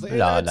charts and everything.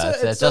 No, It's no,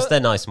 a- it's just a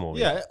nice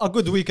movie. yeah, a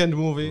good weekend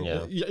movie.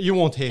 Yeah. You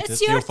won't hate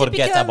It's it. your You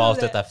forget typical- about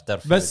it after.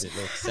 But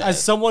it's, as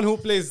someone who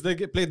played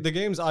the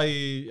games,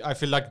 I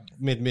feel like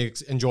made me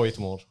enjoy it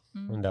more.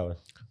 no.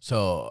 so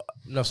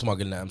نفس ما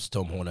قلنا امس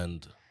توم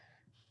هولاند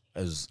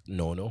از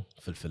نونو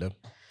في الفيلم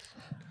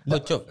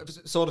But شوف,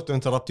 Sorry to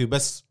interrupt you,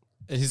 but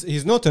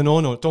he's not a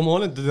no. Tom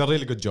Holland did a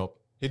really good job.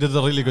 He did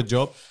a really good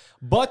job,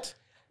 but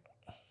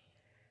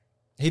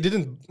he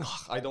didn't.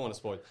 I don't want to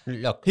spoil.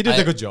 look, He did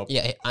a good job.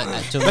 Yeah,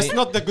 to That's me,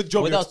 not the good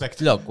job you without expect.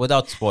 look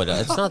without spoiler.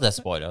 It's not a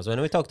spoilers. When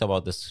we talked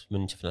about this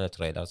when شفنا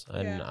trailers,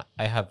 and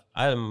Yeah.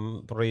 I'm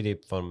really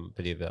firm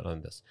believer in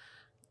this.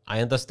 I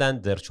understand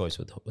their choice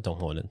with Tom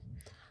Holland.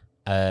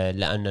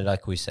 لأن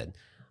like we said,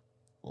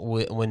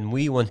 when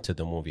we went to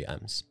the movie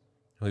AMS,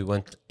 we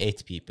went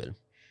 8 people.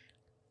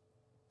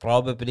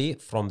 Probably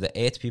from the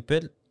 8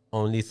 people,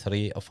 only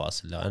 3 of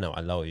us, أنا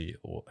وعلاوي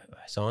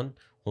وحسان,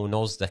 who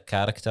knows the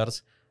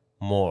characters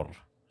more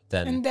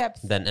than In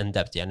depth. in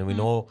depth. يعني we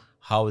know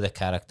how the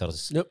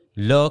characters Yep.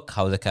 look,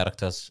 how the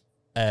characters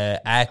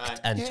act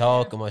and Yeah.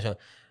 talk. وما شاء.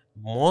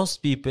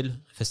 Most people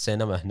في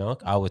السينما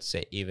هناك, I would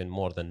say even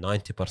more than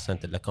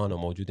 90% اللي كانوا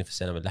موجودين في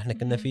السينما اللي احنا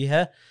كنا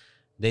فيها,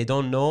 they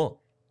don't know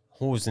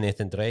who's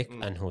Nathan Drake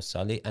and who's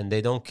Sully, and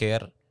they don't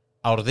care,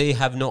 or they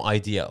have no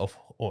idea of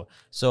who.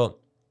 So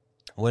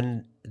when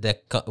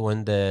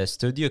the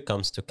studio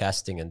comes to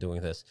casting and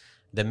doing this,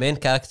 the main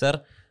character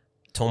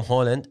Tom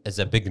Holland is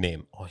a big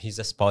name. Oh, he's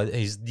a spider.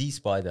 He's the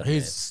Spider.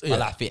 He's- yeah.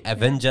 طلع في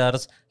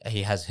Avengers.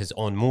 He has his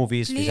own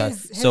movies.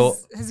 Please, So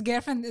his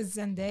girlfriend is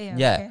Zendaya.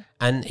 yeah, Okay?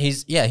 and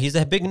he's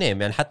a big name.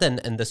 يعني حتى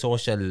in the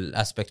social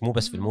aspect مو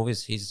بس في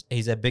الموvies,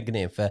 he's a big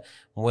name. ف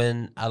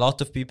when a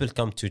lot of people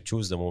come to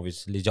choose the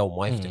movies, اللي جو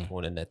ما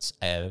يفتكرون ان it's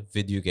a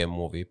video game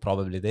movie,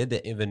 probably they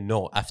didn't even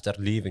know after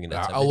leaving it.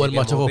 اول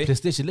ما شافوا بلاي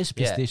ستيشن ليش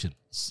بلاي Yeah. ستيشن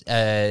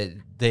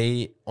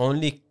They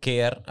only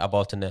care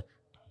about an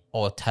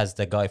oh, it has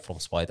the guy from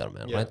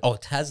Spider-Man, Yeah. right? Oh,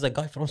 it has the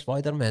guy from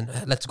Spider-Man.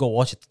 Let's go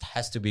watch it. It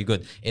has to be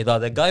good. Either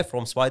the guy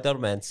from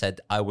Spider-Man said,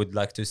 I would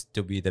like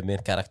to be the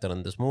main character in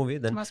this movie,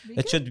 then Must be it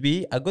good. should be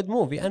a good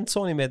movie. And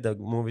Sony made the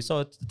movie, so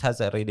it has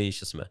a really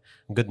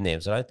good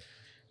names, right?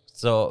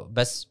 So,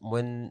 but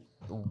when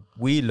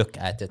we look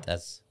at it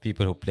as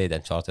people who played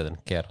Uncharted and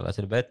care a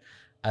little bit,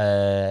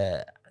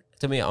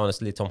 to me,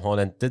 honestly, Tom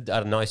Holland did a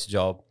nice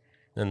job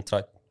and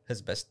tried his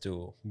best to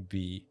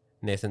be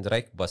Nathan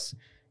Drake, but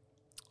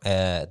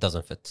it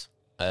doesn't fit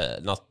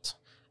not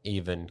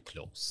even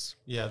close.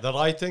 Yeah, the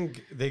writing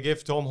they gave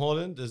Tom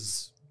Holland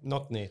is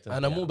not Nathan.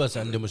 انا مو بس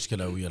عندي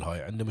مشكله ويا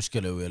الهاي عندي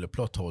مشكله ويا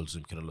البلوت هولز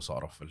يمكن اللي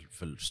صاروا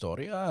في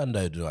الستوري and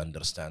I do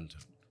understand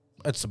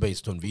it's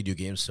based on video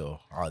games so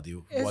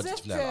عادي Is واجد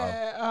it من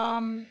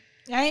الألعاب.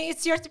 يعني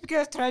it's your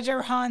typical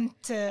treasure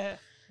hunt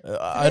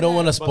I don't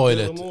want to spoil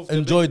they it remove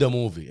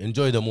the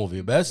enjoy the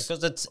movie بس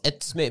Because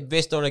it's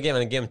based on a game,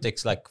 and a game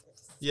takes like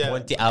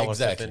 20 hours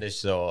exactly. to finish.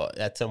 So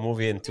that's a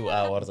movie in 2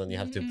 hours, and you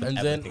have to put everything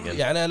انزين in.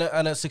 يعني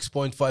انا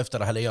 6.5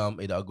 ترى هالايام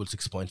اذا اقول 6.5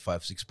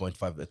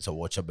 it's a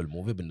watchable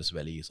movie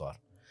بالنسبه لي صار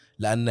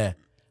لانه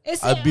Is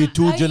ابي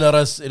تو I-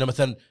 جنرس اذا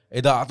مثلا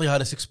اذا اعطيها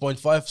ل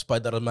 6.5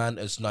 سبايدر مان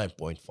از 9.5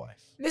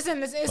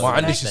 listen ما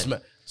عندي شو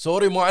اسمه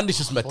سوري ما عندي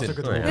شو اسمه What a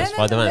good Yeah. movie.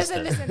 Spider-Man listen,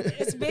 style.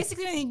 listen. It's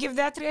basically when you give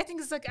that rating,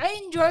 it's like I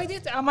enjoyed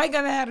it. Am I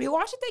gonna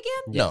rewatch it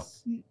again? No.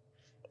 Yes.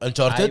 I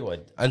Uncharted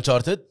would.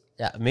 Uncharted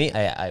Yeah, me,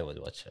 I would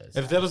watch it.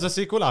 If there is a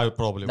sequel, I would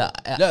probably. لا,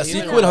 لا even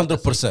سيكول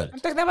 100% I'm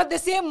talking about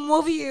the same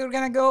movie you're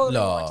gonna go.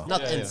 لا. rewatch.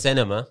 not Yeah, in yeah.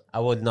 cinema. I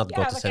would not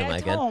go Yeah, to like cinema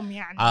at again. home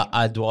يعني.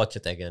 I'd watch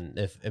it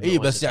again if it اي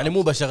was بس it يعني out.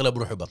 مو بشغله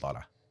بروحي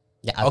بطالع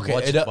Yeah, I'd Okay,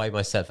 watch إذا- it by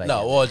myself again. لا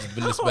واجد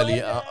بالنسبه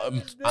لي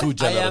I'm too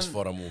generous am-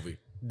 for a movie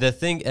The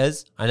thing is,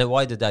 and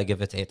why did I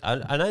give it 8? And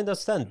I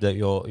understand that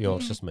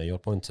your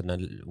point, and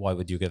why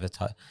would you give it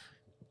high?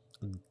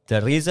 The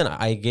reason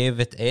I gave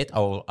it 8,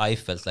 or I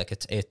felt like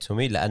it's 8 to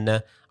me,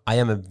 لأن I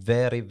am a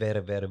very,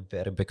 very, very,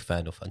 very big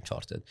fan of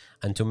Uncharted,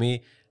 and to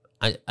me,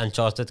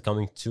 Uncharted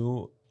coming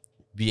to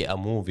be a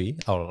movie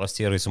or a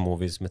series of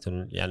movies,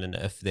 مثل يعني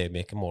if they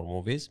make more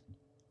movies,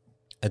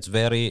 it's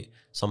very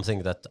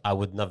something that I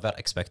would never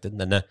expected.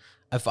 And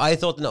if I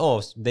thought,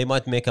 oh, they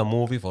might make a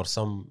movie for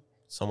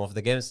some of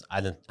the games,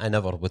 I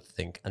never would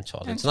think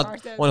Uncharted. It's not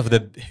Uncharted, one of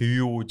the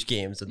huge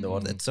games in the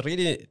world. It's a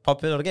really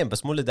popular game,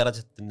 بس مو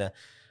لدرجة إنه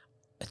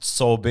it's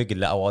so big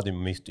اللي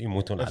أوادم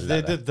يموتون If على they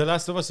اللعبة. did The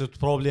Last of Us, it would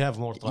probably have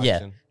more Yeah,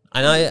 traction.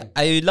 and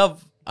I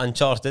love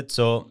Uncharted,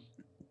 so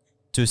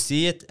to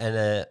see it in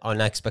an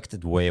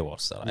unexpected way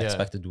worse. I Yeah.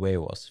 expected way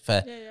worse.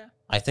 Yeah,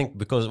 yeah. I think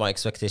because my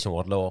expectation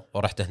were low,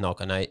 ورحت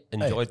هناك and I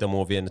enjoyed the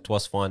movie and it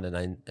was fun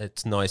and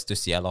it's nice to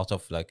see a lot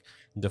of like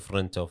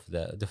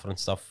different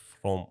stuff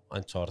from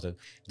Uncharted.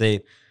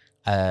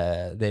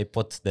 They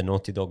put the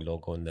Naughty Dog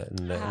logo in the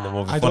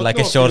movie I for don't like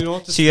know a if you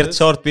noticed this.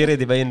 short period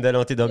يبين the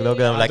Naughty Dog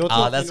logo. I'm I like, don't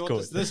know if that's you cool.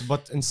 noticed this,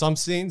 but in some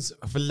scenes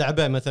في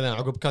اللعبة مثلا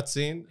عقب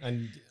cutscene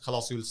and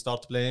خلاص you'll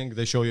start playing,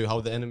 they show you how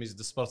the enemies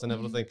disperse and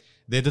everything.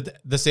 They did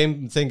the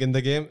same thing in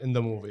the game in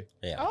the movie.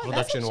 Yeah. Oh, that's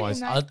Production actually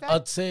wise.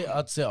 nice.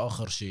 I'd say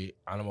اخر شيء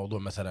على موضوع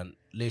مثلا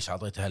ليش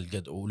اعطيته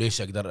هالقد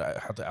وليش اقدر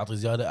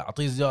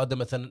اعطي زياده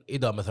مثلا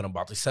اذا مثلا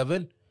بعطي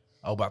 7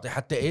 او بعطي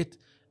حتى 8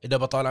 اذا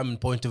بطالع من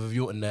بوينت اوف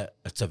فيو انه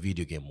اتس ا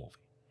فيديو جيم موفي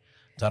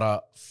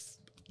ترى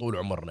طول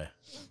عمرنا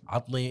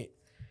عطني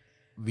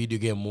فيديو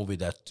جيم موفي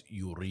ذات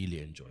يو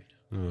ريلي انجويد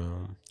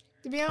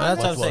To be That's what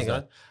I'm honest, saying,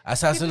 right?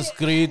 اساسن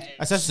كريد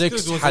Assassin's Creed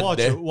 6 was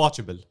حده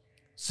watchable.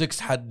 6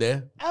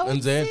 حده I would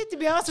انزين say, to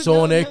be honest,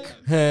 سونيك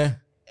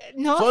ها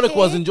no سونيك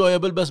واز hate.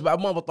 انجويبل بس بعد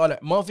ما بطالع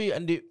ما في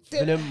عندي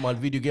فيلم مال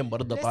فيديو جيم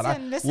برد اطالع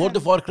Listen. وورد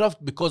اوف واركرافت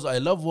بيكوز اي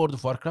لاف وورد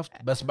اوف واركرافت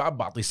بس بعد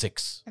بعطي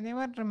 6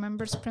 Anyone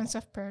remembers Prince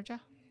of Persia?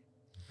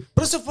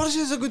 Prince of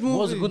Persia is a good movie.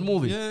 Was a good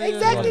movie. Yeah,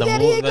 Exactly. The,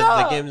 There you the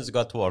go. games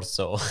got worse,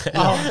 so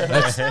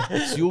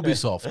It's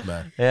Ubisoft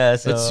man yeah.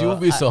 So It's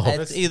Ubisoft.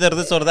 It's either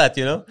this or that,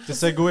 you know. To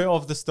segue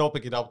off this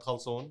topic إذا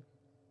بتخلصون.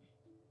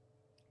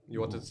 You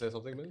wanted to say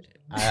something, man?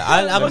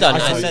 I'm done. I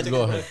Sorry, said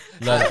go ahead.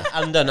 لا لا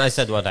I'm done. I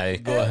said what I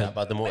Go ahead.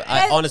 about the movie.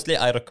 Honestly,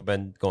 I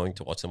recommend going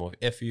to watch the movie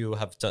if you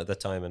have the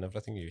time and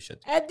everything. You should.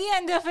 At the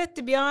end of it,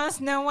 to be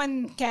honest, no one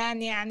can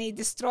يعني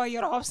destroy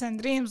your hopes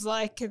and dreams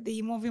like the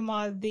movie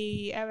mode,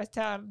 the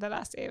Avatar, The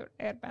Last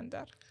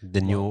Airbender.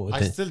 The new.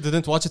 I still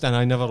didn't watch it and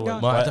I never will.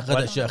 Don't. ما اعتقد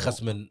اشياء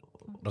اخس من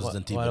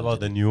Resident What Evil about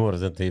the new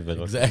Resident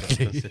Evil?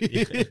 Exactly.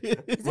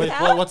 Is Wait, it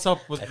out? what's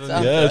up with the...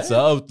 out. Yeah it's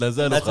out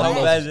نزل That's how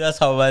وخلاص bad. That's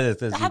how bad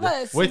it is.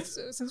 حبا, Wait.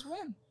 since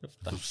when?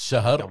 A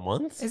شهر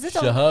month? Is it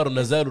on? شهر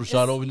نزل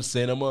وشالوه من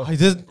السينما I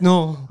didn't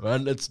know.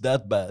 and it's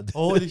that bad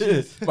Holy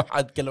shit. ما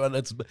حد تكلم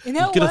عن it's You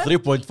know يمكن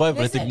what? 3.5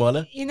 ريتنج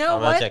ماله You know I'm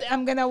gonna what? check.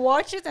 I'm gonna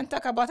watch it and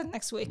talk about it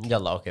next week.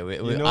 Yalla, okay.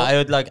 You know- I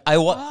would like.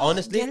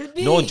 honestly,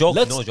 قلبي. no joke.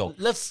 let's No joke.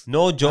 let's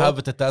No joke. have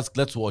it a task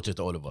let's watch it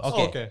all of us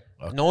Okay. Okay.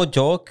 No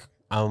joke.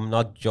 I'm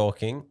not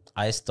joking.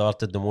 I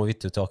started the movie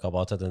to talk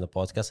about it in the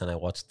podcast, and I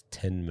watched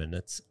 10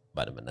 minutes.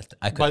 By the minute,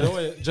 I By could. the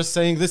way, just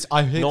saying this,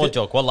 I hate No it.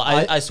 joke. Wallah,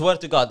 I swear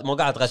to God, مو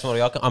قاعد غش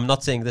وياك. I'm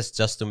not saying this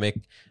just to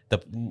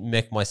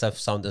make myself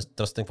sound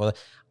interesting for that.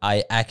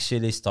 I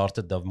actually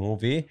started the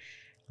movie,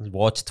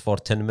 watched for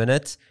 10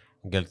 minutes,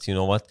 قلت, you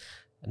know what?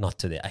 Not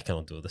today. I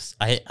cannot do this.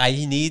 I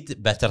need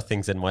better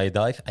things in my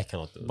life. I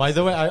cannot do this. By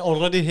the way, I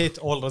already hate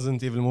all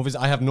Resident Evil movies.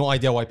 I have no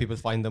idea why people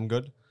find them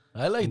good.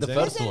 I like the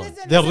Listen, first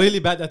one They're really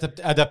bad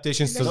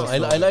adaptations to the I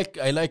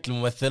story. like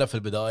الممثلة في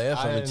البداية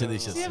فمن كذي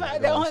شو See,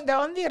 اسمه. the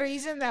only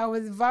reason I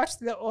would watch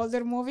the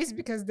older movies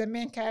because the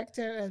main character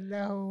اللي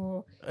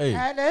هو أي.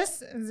 Alice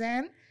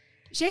then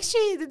she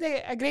actually did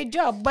a great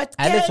job but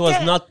Alice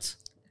was not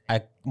a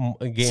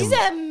game. She's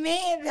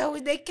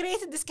amazing. They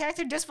created this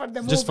character just for the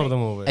movie. Just for the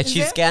movie. And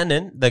she's Is it?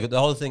 canon. The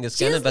whole thing is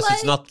canon, She's but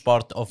it's not like-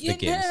 part of the You,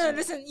 games. no,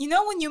 listen. You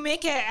know when you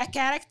make a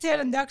character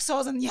in Dark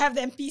Souls and you have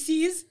the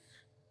NPCs?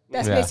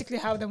 That's Yeah. basically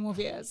how the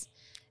movie is.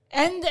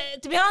 And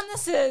to be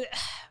honest,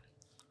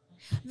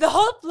 the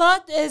whole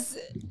plot is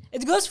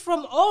it goes from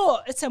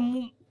it's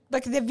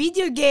like the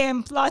video game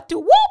plot to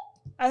whoop.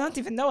 I don't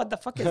even know what the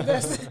fuck is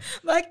this.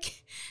 Like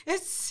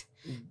it's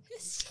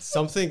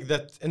Something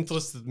that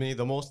interested me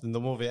the most in the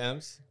movie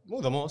أمس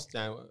مو the most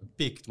يعني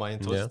piqued my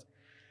interest. Yeah.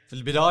 في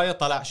البداية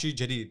طلع شيء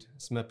جديد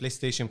اسمه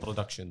PlayStation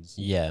Productions.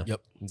 Yeah.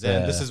 Yep.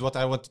 Then this is what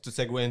I wanted to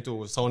segue into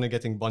Sony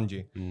getting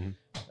Bungie.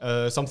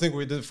 Something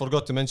we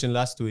forgot to mention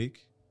last week.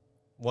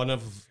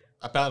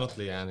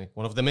 Apparently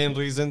one of the main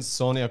reasons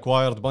Sony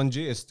acquired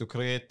Bungie is to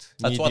create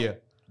media.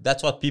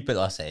 That's what people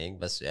are saying,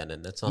 but yeah,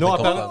 that's not No, the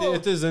apparently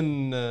confirm. it is in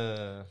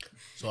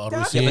So are we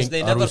Yeah, seeing, but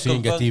they are never we seeing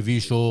a confirmed- TV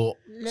show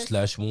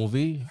 /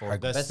 movie For حق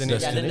Destiny.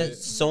 Yeah, and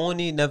Destiny.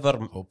 Sony never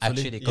Hopefully.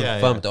 actually Yeah,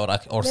 confirmed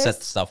or said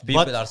Yes. stuff.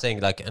 People But- are saying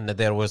like, and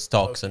there was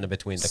talks in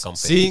between the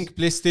companies. Seeing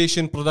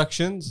PlayStation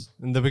Productions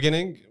in the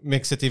beginning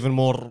makes it even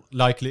more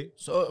likely.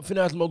 So في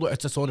نهاية الموضوع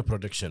it's a Sony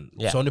production.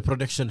 Yeah. Sony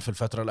production في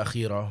الفترة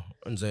الأخيرة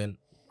إنزين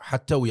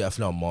حتى ويا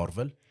أفلام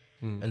مارفل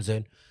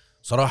إنزين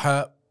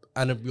صراحة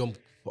أنا بيوم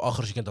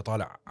آخر شيء كنت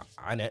أطالع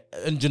عن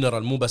in general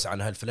مو بس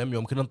عن هالفيلم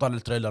يوم كنا نطالع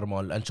التريلر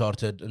مال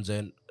Uncharted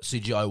إنزين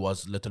CGI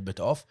was little bit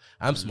off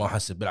أمس ما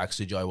حسيت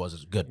بالعكس CGI was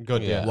good.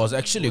 Good, Yeah. yeah. Was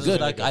actually This is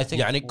good. like, I think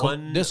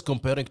يعني this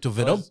comparing to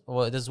Venom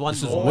Well, there's one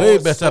this is more. way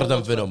so better than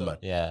much Venom better. man.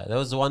 Yeah, there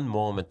was one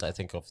moment I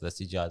think of the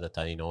CGI that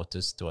I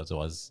noticed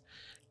was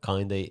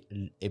kind of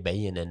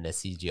يبين إن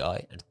CGI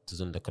it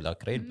doesn't look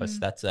like real, but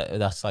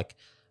that's like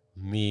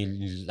me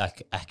like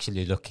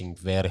actually looking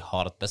very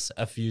hard. But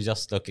if you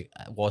just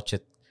watch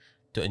it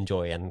to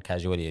enjoy and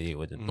casually, you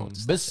wouldn't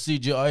notice. بس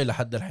CGI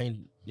لحد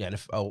الحين يعني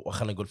أو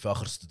خلينا نقول في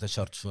آخر 6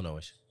 أشهر تشوفونه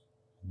وش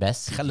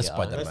بس خلي CGI.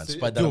 سبايدر مان Best-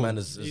 سبايدر مان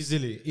Dune. is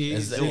easily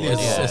is-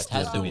 Yeah, is- it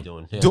has to be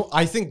done.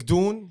 Yeah. I think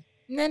Dune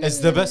is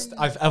the best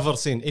I've ever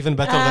seen, even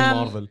better than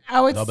Marvel. I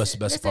would لا بس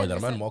listen, سبايدر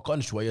مان listen. ما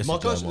كان شوية ما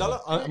CGI كانش لا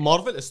لا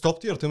Marvel is top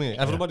tier to me.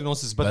 Everybody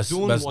knows this, but بس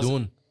Dune بس was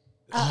دون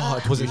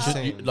it was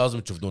insane. لازم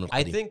تشوف دون I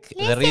القديم think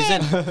the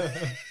reason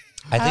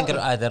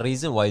the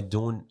reason why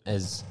Dune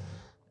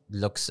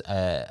looks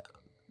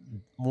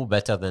more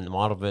better than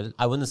Marvel.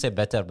 I wouldn't say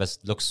better, but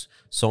looks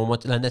so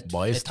much. And it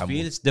Biased حمود.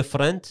 feels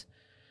different.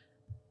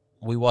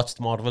 We watched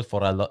Marvel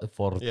for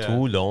Yeah.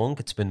 too long.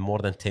 It's been more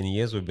than 10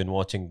 years. We've been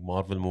watching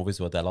Marvel movies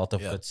with a lot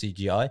of Yeah. good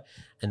CGI,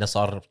 and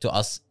to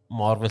us,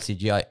 Marvel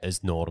CGI is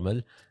normal,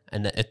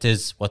 and it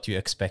is what you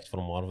expect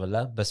from Marvel.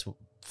 But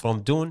from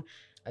Dune,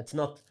 it's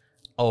not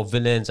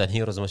villains and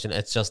heroes and machine.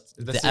 It's just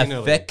The the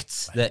scenery. effects,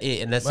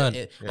 Man.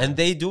 and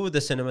they do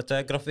the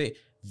cinematography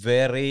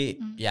very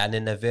يعني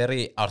in a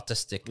very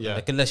artistic. Yeah.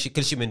 كل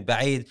شيء من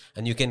بعيد,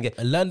 and you can get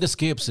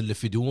اللاندسكيبس اللي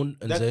في دون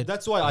انزين That's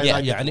why I Yeah,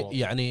 like it يعني more.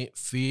 يعني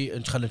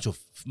في خلينا نشوف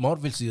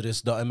مارفل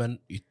سيريس دائما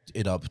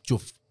اذا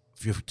بتشوف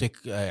في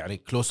تيك يعني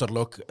كلوزر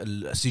لوك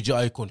السي جي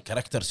اي يكون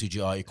كاركتر سي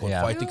جي اي يكون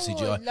Yeah. فايتنج سي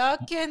جي اي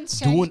لكن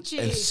دون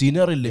شانغ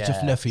السيناريو اللي Yeah.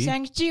 شفنا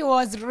فيه تشي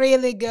was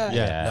really good.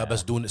 Yeah. لا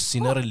بس دون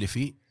السيناريو اللي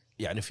فيه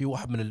يعني في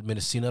واحد من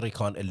السيناريو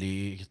كان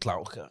اللي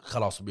يطلعوا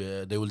خلاص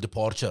they will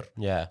departure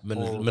yeah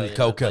من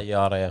الكوكب.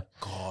 الطيارة.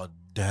 God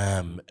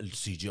damn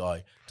السي جي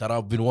اي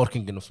ترى been working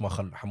نفس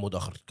ما حمود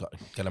اخر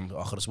كلام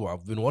اخر اسبوع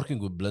been working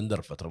with blender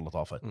الفتره اللي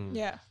طافت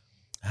Yeah.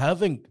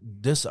 having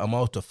this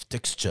amount of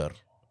texture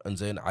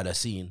انزين على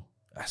سين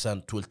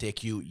احسن it will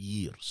take you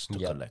years to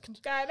Yeah. collect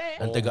Got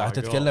it. انت Oh قاعد my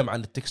تتكلم عن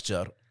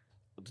التكستشر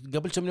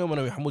قبل كم يوم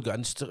انا وحمود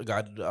قاعد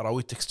قاعد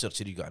اراوي تكستشر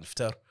كذي قاعد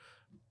نفتر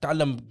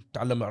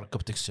تعلم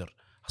اركب تكستشر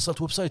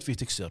حصلت ويب سايت فيه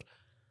تكستشر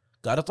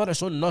قاعد اطلع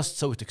شلون الناس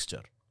تسوي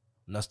تكستشر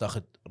الناس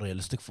تاخذ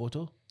رياليستيك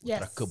فوتو Yes.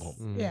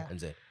 تركبهم Yeah.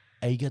 انزين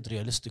اي قد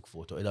رياليستيك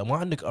فوتو اذا ما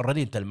عندك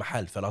اوريدي انت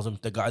المحل فلازم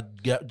انت قاعد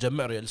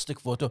تجمع رياليستيك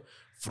فوتو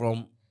from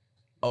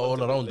all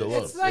around the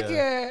world It's like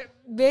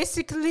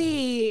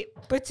basically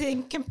putting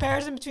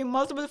comparison between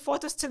multiple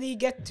photos till you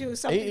get to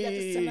something that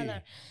is similar.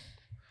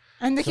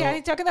 And So-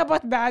 يعني talking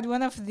about bad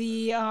one of the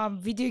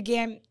video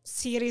game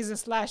series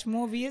 /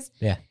 movies.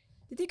 Yeah.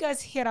 Did you guys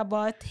hear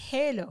about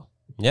Halo?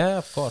 Yeah,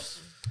 of course.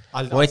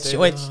 I'll Which- say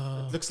which-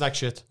 it looks like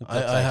shit.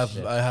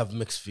 I have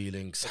mixed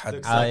feelings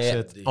looks like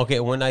shit. Okay,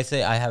 when I say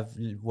I have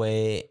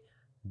way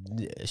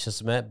شو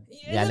اسمه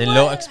يعني ما-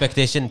 low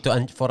expectation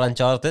for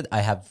Uncharted,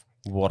 I have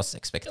worse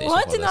expectation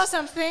Want for to know this.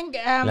 something?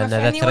 لأن if the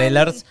anyone-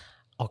 trailers.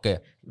 Okay,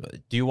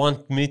 do you want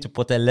me to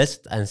put a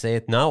list and say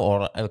it now, or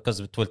because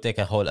it will take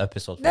a whole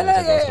episode for لا، me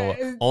to go لا،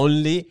 through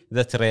only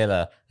the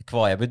trailer?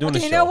 كفاية بدون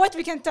Okay, you know الشو. what?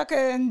 We can talk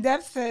in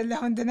depth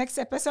on the next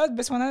episode.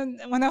 But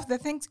one of the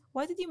things,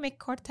 why did you make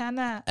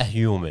Cortana? A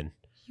human.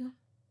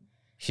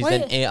 She's Why-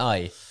 an AI.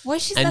 Why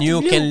she's And not you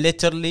blue? can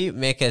literally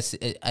make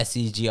a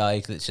CGI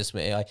just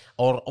AI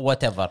or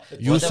whatever.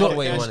 You Whatever saw-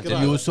 way you want to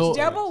you do. saw-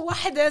 جابوا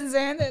واحدة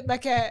زين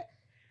like a,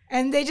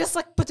 and they just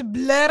like put a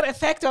blur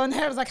effect on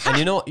her. It's like, And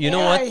you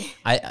know what?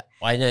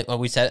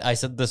 AI. I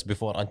said this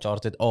before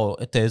Uncharted. Oh,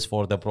 it is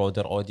for the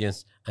broader audience,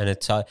 and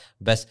it's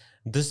best.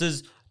 This is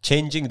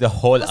changing the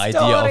whole The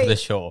idea of story. the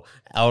show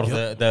or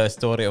the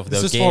story of the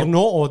This is game. for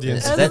no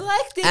audience. It's that-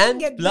 like taking and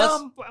a plus-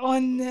 dump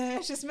on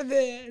شو اسمه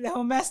اللي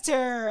هو ماستر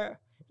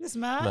شو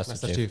اسمه؟ Master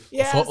Master Chief. Chief.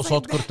 Yeah, it's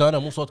صوت like that. كورتانا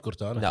مو صوت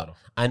كورتانا.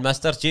 No. And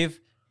Master Chief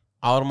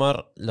armor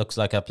looks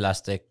like a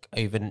plastic.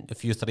 Even if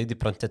you 3D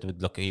print it,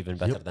 would look even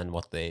better than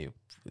what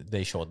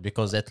they showed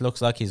because it looks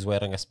like he's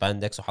wearing a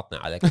spandex وحطنا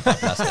عليه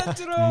plastic.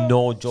 True.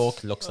 No joke,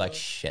 looks like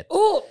shit.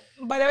 Oh,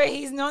 by the way,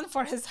 he's known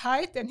for his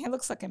height and he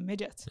looks like a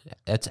midget.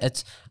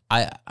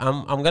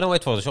 I'm gonna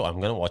wait for the show. I'm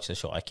gonna watch the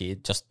show. I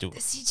can't just to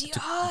The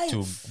CGI. to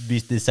be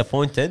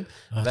disappointed.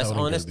 But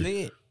تعورني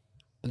honestly,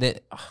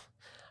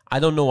 I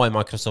don't know why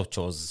Microsoft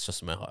chose شو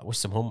اسمه وش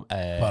اسمهم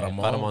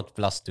Paramount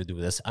Plus to do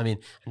this. I mean,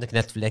 عندك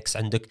Netflix,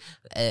 عندك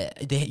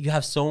you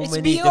have so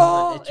many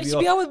HBO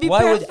different would be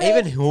why would perfect.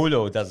 even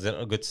Hulu does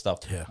good stuff?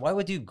 Yeah. Why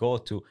would you go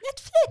to?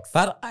 Netflix.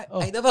 But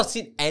I never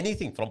seen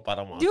anything from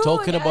Paramount. Dude,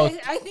 Talking about-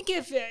 I think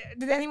if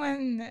did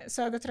anyone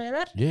saw the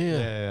trailer? Yeah.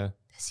 Yeah.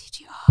 The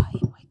CGI.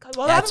 Oh my god.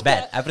 Well, Yeah, I'm it's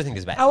bad. Everything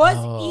is bad. I was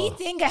Oh.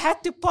 eating. I had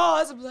to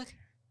pause. I was like,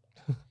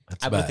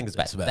 It's Everything bad. is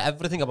bad. It's bad.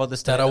 Everything about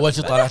this ترى trailer اول is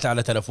شيء bad. طلعت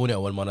على تلفوني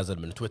اول ما نزل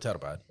من تويتر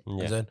بعد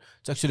Yeah. زين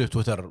it's actually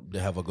تويتر they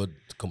have a good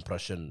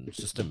compression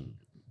system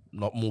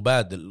مو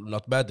bad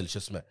not bad شو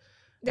اسمه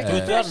the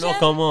Twitter, no, compression-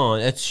 come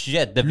on, it's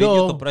shit. The No.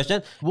 video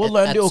compression.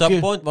 والله at عندي some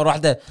أوكي. point مرة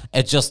واحدة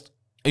it just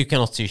you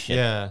cannot see shit.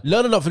 Yeah.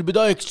 لا في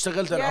البدايه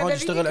اشتغلت Yeah, انا the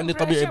اشتغل video عندي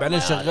طبيعي compression بعدين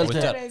was-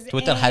 شغلتها Twitter is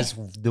Twitter A. has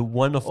the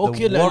one of Okay,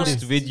 the لا worst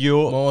عندي.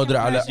 video ما ادري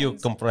على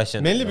video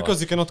compression. Mainly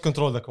because you cannot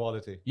control the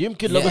quality.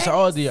 يمكن لا بس And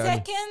عادي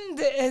يعني Second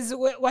is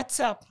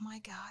WhatsApp. My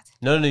God.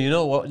 no, you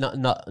know what?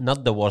 Not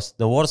the worst.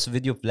 The worst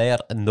video player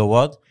in the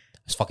world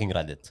is fucking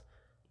Reddit.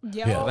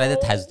 Yo.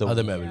 Reddit has the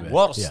هذا 100%.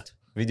 worst Yeah.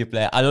 video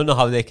player. I don't know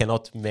how they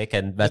cannot make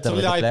a better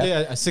Literally, video I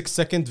player. play a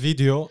 6-second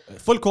video,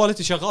 full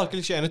quality شغال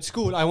كل شيء and it's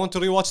cool. I want to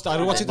rewatch it. I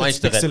rewatch it. ما It's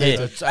يشتغل.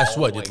 pixelated.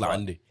 اسود يطلع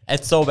عندي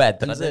It's so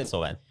bad. إنزين. Reddit so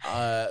bad.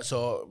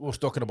 so we're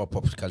talking about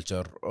pop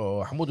culture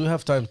حمود we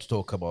have time to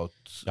talk about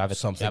You have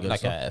something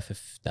like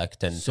else like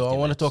 10. so I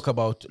want to talk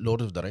about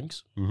Lord of the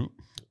Rings Mhm.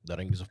 The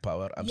Rings of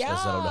Power امس Yes.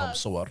 نزلوا لهم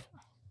صور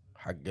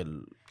حق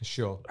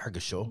Sure. حق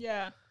الشو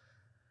Yeah.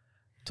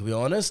 to be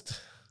honest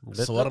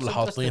الصور اللي looks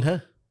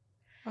حاطينها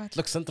What?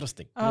 looks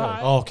interesting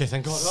Oh, okay,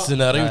 thank God.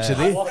 سيناريو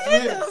كذي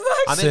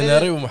I mean,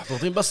 سيناريو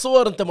محطوطين بس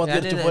صور انت ما تقدر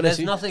يعني تشوف ولا there's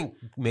شيء nothing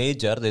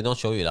major. They don't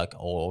show you like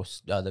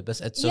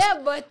بس it's just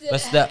Yeah, but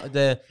بس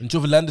the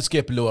نشوف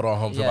اللاندسكيب اللي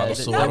وراهم في بعض the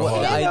الصور no,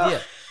 وهذا.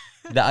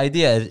 the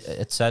idea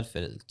itself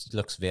it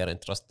looks very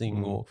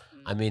interesting.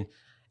 I mean,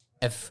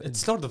 if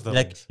It's Lord of the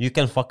like Rings. you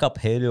can fuck up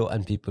Halo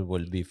and people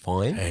will be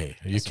fine. Hey,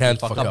 you can't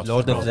fuck up Lord of the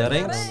Lord of the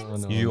Rings.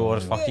 Rings. No, You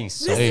are fucking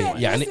so. Hey,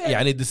 Listen, يعني listen.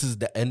 يعني this is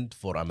the end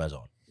for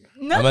Amazon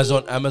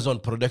not Amazon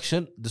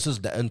production this is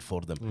the end for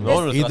them No,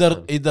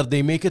 either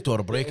they make it or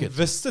break it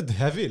Invested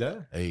heavy,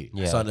 لا? hey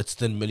Yeah. son it's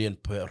 10 million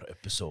per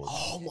episode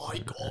Oh my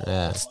God.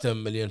 Yeah. it's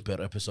 10 million per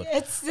episode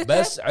it's the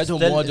بس type- عندهم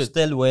Still, واجد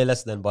still way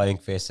less than buying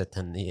Faceit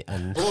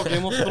and Bro,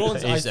 Game of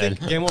Thrones. I Israel.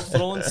 think Game of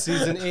Thrones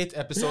season 8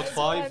 episode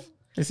 5.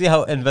 You see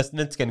how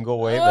investments can go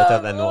way better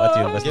than what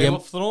you invest. Game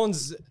of Thrones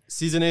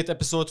season 8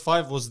 episode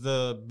 5 was the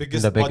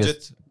biggest, The biggest,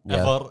 budget yeah.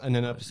 ever in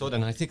an episode,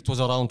 and I think it was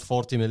around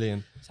 40 million.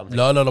 Something.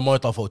 لا ما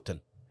يطافوا 10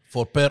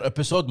 for per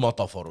episode ما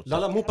طافوا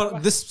لا مو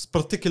this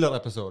particular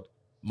episode.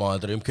 ما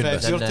ادري يمكن Facts.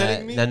 بس You're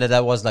telling me- Then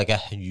that was like a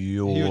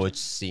huge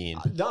scene.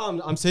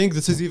 لا, I'm saying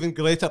this is even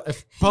greater. If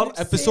per Huge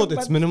episode scene,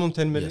 it's but- minimum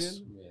 10 million.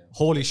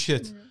 Holy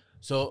shit.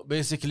 so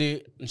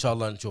basically ان شاء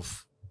الله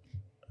نشوف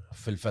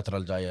في الفتره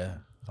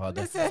الجايه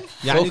هذا listen.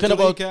 يعني Talking to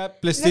about- recap,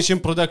 PlayStation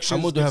Productions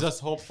Hamoud, we gives have us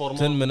hope for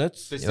 10 more minutes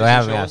PlayStation We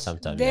have shows. some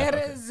time. There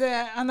yeah. is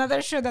another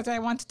show that I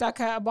want to talk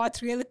about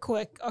really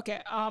quick. Okay,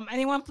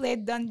 anyone played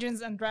Dungeons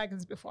and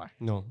Dragons before?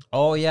 No.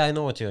 Oh yeah, I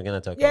know what you're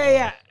gonna talk Yeah, about.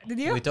 yeah. Did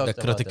you? We talked the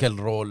about critical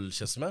role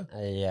شو اسمه it.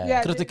 Yeah.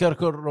 Yeah.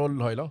 critical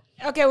role هاي لا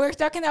Okay, we're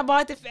talking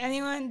about if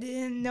anyone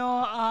didn't know,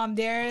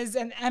 there is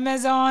an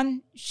Amazon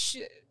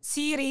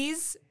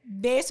series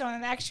based on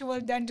an actual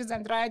Dungeons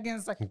and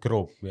Dragons like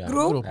Group. Yeah.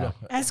 group, yeah.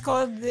 and it's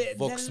called the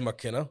Vox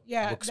Machina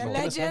yeah, Vox the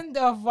Machina. Legend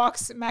of Vox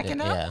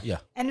Machina. Yeah. yeah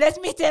And let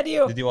me tell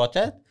you, Did you watch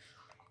it?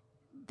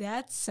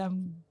 that's some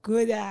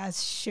good ass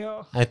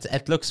show.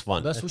 It looks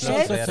fun. بس It وش looks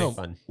very سالفتهم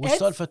fun. وش It's-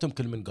 سالفتهم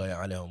كل من قايع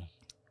عليهم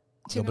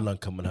قبل شنو؟ لا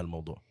نكمل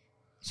هالموضوع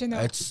شنو؟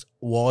 اتس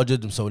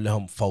واجد مسوي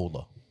لهم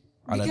فوضى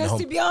على Because to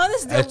انهم be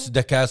honest, اتس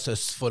ذا كاست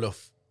از فول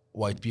اوف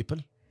وايت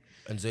بيبل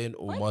انزين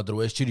وما ادري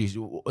ويش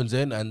كذي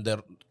انزين and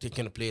they're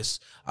taking place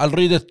I'll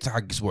read it حق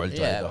الاسبوع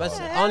الجاي Yeah, but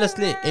هذا.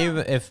 honestly,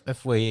 even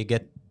if we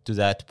get to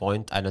that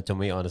point, and to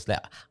me, honestly,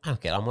 I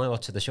don't care. I'm gonna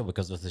watch the show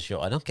because of the show.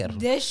 I don't care.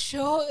 this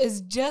show is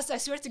just, I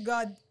swear to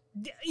God,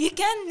 you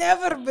can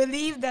never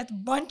believe that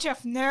bunch of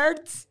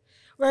nerds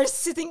were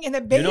sitting in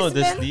a You basement.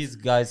 know these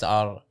guys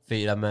are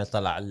في لما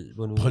طلع when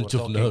we were bunch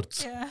of talking-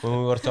 nerds Yeah. when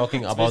we were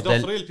talking These about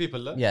not the real people,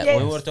 لا? yeah Yes.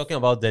 when we were talking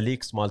about the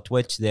leaks small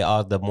Twitch, they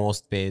are the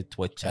most paid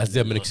Twitch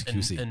أزيد من in-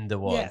 XQC. in the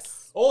world.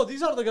 Yes. Oh,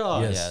 these are the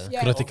guys. yes Yeah.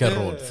 Yeah. critical Okay.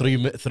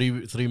 role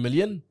 3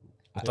 million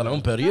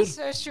يطلعون per year That's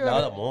for sure.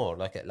 لا more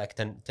like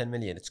 10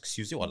 million. It's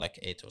excuse you or like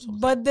 8 or something.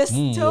 But the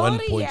Mm, story 1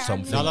 point يعني-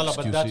 something. لا,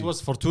 but that XQC.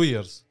 was for 2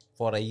 years.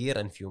 for a year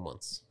and few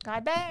months.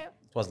 God damn.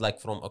 It was like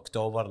from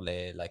October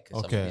like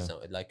Okay.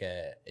 like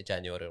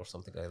January or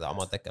something like that. I'm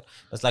not sure.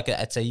 It's like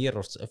it's a year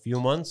or a few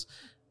months,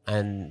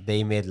 and they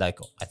made like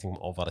I think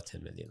over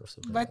 10 million or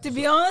something. But to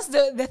be honest,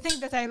 the thing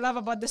that I love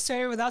about the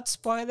story, without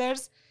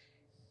spoilers,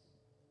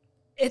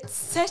 it's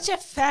such a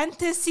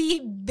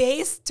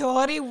fantasy-based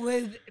story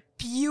with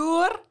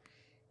pure,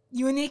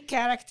 unique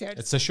characters.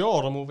 It's a show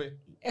or a movie?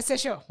 It's a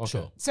show.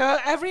 Okay. So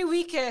every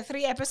week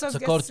 3 episodes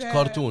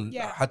كرتون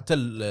yeah. حتى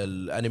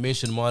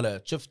الانيميشن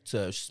ماله شفت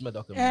شو اسمه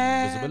ذاك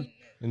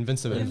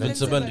Invincible.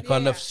 انفنسبل yeah,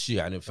 كان yeah. نفس الشيء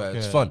يعني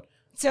فاتس Okay. فن.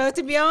 So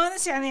to be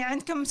honest يعني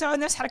عندكم سووا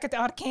نفس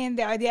حركة Arcane,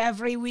 the idea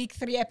every week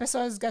 3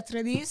 episodes got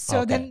released. So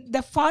Okay. then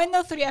the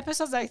final 3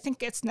 episodes I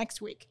think it's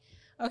next week.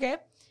 Okay?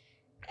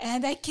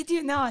 And I kid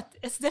you not,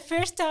 it's the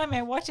first time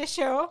I watch a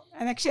show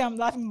and actually I'm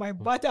laughing my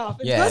butt off.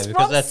 It goes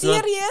from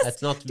serious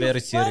it's not to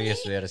very funny.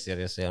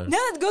 serious. Yeah.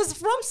 No, it goes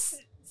from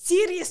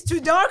serious to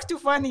dark to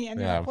funny. And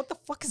you're Yeah. like, what the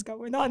fuck is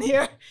going on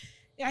here?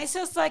 Yeah, so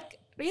it's like,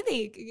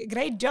 really,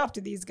 great job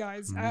to these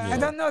guys. I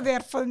don't know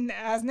their full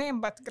name,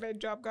 but great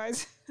job, guys.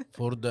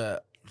 For the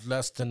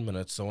last 10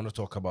 minutes I want to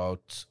talk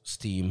about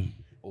Steam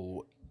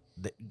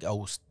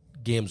أو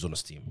games on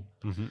Steam.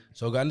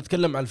 So قاعد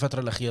نتكلم عن الفترة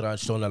الأخيرة عن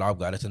شلون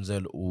الألعاب قاعدة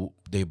تنزل و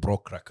they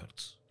broke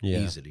records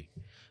easily.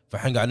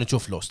 فالحين قاعد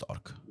نشوف Lost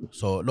Ark.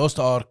 So Lost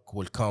Ark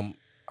will come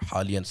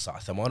حاليا الساعة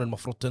 8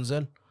 المفروض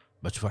تنزل.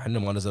 بشوفها حنا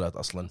ما نزلت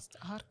أصلا.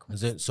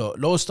 زين so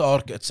Lost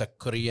Ark it's a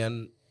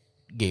Korean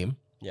game.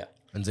 Yeah.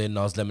 زين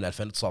نازلة من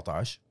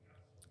 2019.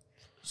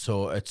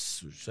 So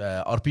it's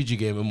RPG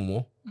game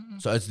MMO.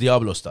 So it's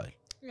Diablo style.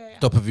 Yeah.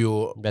 Top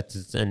view But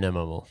it's an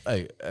MMO.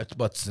 اي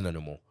بس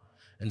انمو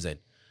انزين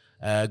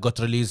got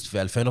released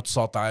في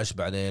 2019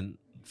 بعدين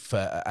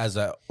as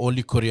a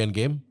only Korean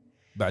game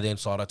بعدين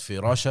صارت في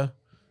راشا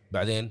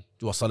بعدين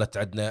وصلت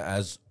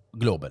عندنا as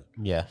global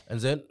Yeah.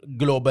 انزين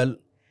global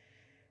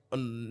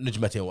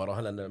نجمتين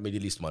وراها لان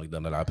ميدل ايست ما نقدر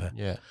نلعبها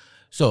Yeah.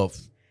 so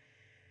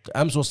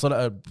امس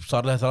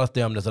صار لها 3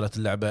 ايام نزلت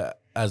اللعبه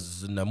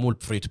as انه مو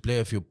فري تو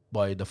بلاي if you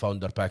buy the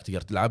founder pack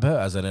تقدر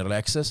تلعبها as an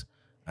early access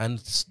and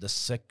it's the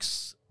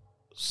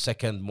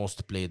second most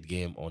played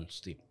game on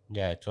Steam.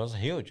 Yeah, it was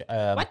huge.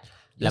 What?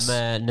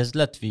 لما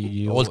نزلت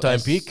في All time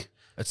US peak.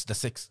 It's the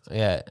 6th.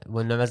 Yeah,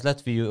 when نزلت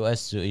في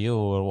US you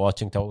were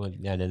watching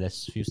يعني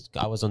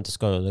I was on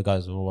Discord, the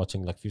guys were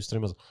watching like few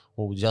streamers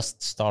who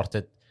just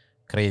started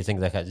creating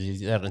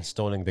they're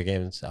installing the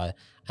games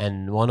and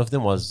one of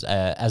them was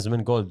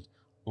Asmongold.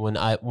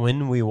 When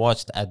we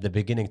watched at the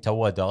beginning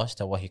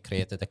Tawa he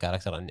created a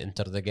character and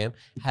entered the game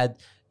had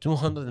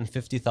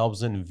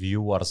 250,000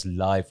 viewers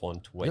live on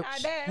Twitch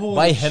Damn.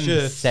 by Holy shit.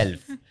 himself,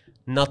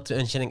 not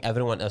mentioning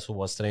everyone else who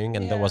was streaming,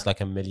 and there was Yeah.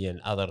 like a million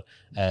other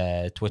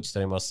Twitch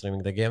streamers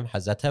streaming the game.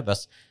 حزتها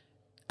بس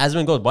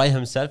Asmongold by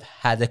himself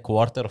had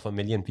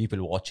 250,000 people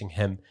watching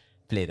him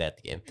play that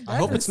game. I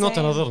hope it's not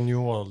insane. another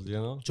new world,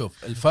 you know.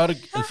 شوف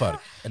الفرق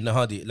ان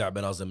هذه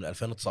لعبه نازله من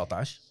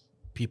 2019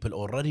 people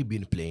already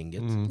been playing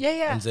it.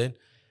 Yeah. انزين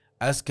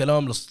as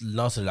كلام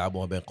الناس اللي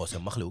لعبوها بين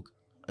قوسين مخلوق.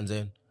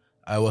 انزين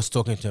I was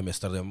talking to him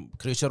yesterday.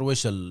 Creature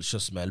وش شو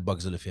اسمه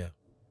البجز اللي فيها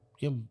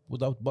game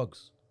without bugs.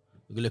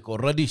 يقول لك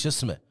already شو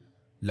اسمه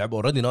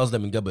اللعبه already نازله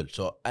من قبل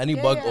so any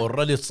bug Yeah.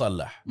 already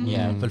تصلح Yeah.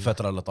 في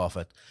الفتره اللي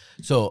طافت.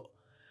 So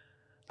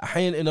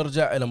الحين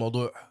نرجع الى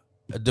موضوع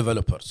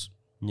developers.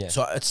 Yeah.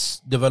 So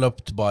it's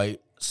developed by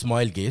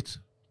Smilegate,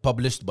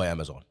 published by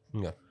Amazon.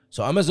 Yeah.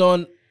 So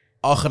Amazon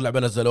آخر لعبة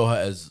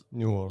نزلوها as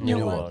New world. New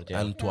New world. world.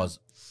 Yeah. and it was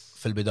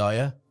في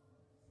البداية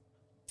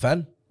fun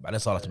بعدين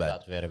صارت bad.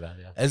 That's very bad.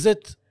 Yeah. Is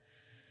it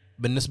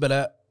بالنسبة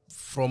له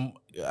from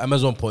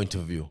Amazon point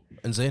of view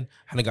إنزين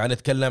إحنا قاعد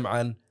نتكلم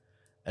عن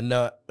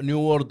إن New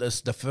World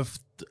is the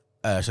 5th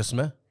شو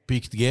اسمه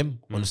peaked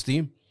game on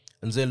Steam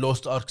إنزين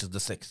Lost Ark is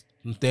the 6th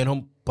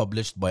اثنينهم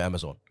published by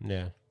Amazon.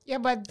 Yeah. Yeah,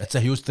 but That's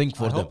a huge thing I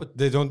for them. hope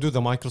they don't do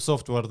the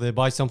Microsoft where they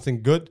buy something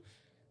good,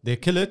 they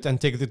kill it and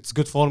take its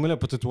good formula,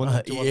 put it one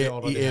into what they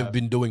already EA have have.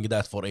 been doing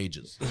that for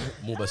ages.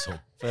 مو بس هم.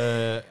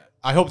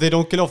 I hope they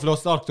don't kill off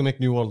Lost Ark to make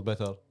New World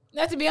better.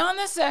 no, to be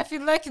honest, I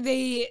feel like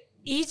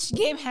each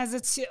game has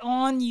its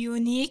own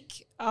unique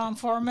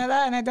formula,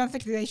 and I don't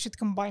think they should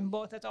combine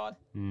both at all.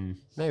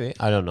 Maybe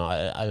I don't know.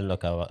 I don't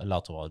look a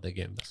lot about the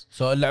game. But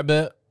So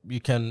اللعبة you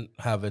can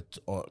have it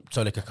on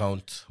تسوي لك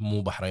account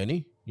مو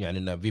بحريني يعني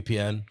إنه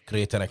VPN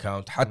create an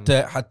account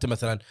حتى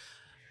مثلا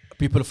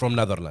people from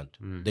Netherlands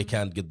they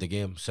can't get the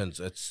game since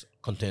it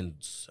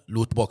contains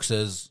loot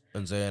boxes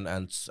and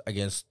it's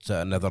against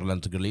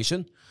Netherlands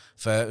regulation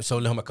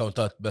فسوي لهم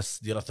اكونتات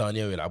بس ديرة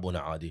ثانية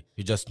ويلعبونها عادي.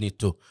 You just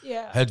need to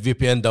Yeah. head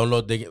VPN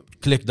download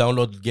click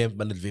download the game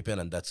من VPN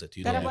and that's it.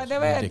 You By don't the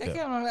way, I take think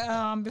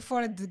it.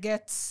 before it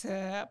gets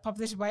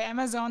published by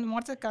Amazon,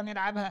 Mortal كان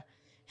يلعبها.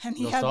 And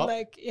he Lost had Ark?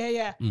 like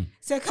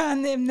so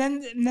كان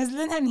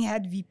منزلينها and he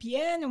had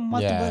VPN and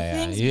multiple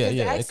things. yeah, because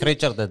yeah. actually-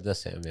 Creature did the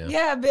same.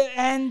 Yeah.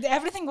 and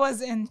everything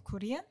was in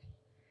Korean.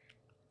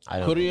 I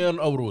don't Korean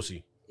أو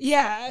روسي.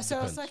 Yeah, so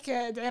it's Depends. like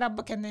ادعي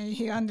ربك and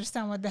you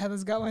understand what the hell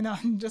is going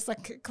on. Just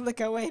like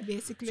click away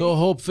basically. So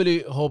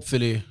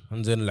hopefully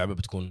انزين اللعبة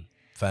بتكون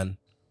fun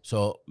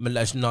سو من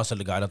الناس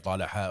اللي قاعده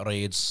طالعها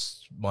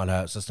ريدز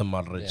مالها سيستم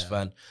مال ريدز Yeah.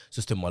 فان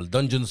سيستم مال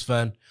دنجنز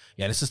فان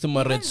يعني سيستم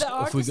مال Even ريدز the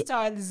art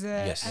styles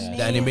yes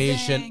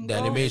amazing. the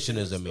animation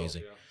is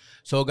amazing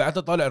so قاعد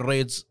اطالع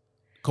الريدز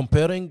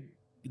comparing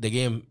the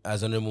game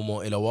as an MMO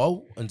الى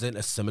واو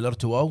انزين similar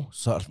to واو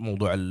صار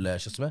موضوع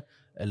شو اسمه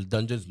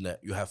الدنجنز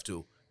you have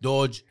to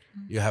dodge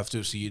you have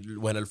to see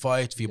when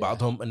الفايت في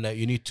بعضهم انه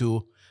you need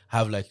to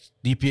have like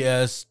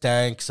DPS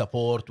tank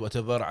support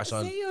whatever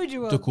عشان The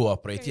usual. to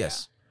cooperate Yeah. yes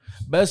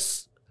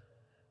بس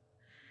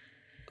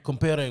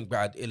comparing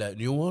بعد الى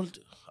نيو وورلد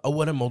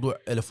اولا موضوع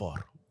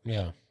الفار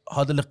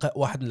هذا اللي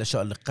واحد من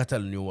الاشياء اللي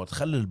قتل نيو وورلد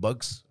خلي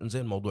البجز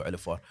انزين موضوع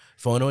الفار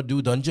فانا دو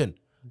دنجن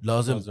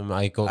لازم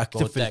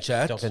active في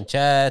الشات. talk in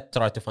chat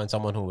try to find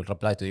someone who will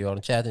reply to your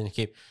chat and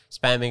keep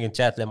spamming in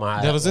chat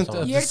لما There isn't a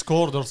someone-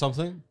 Discord or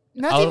something.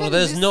 Not or even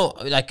there's this- no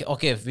like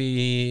okay if we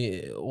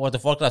World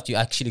of Warcraft you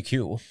actually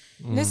queue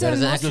Listen,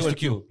 there's an most- actual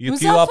queue you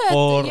Who's queue up up at-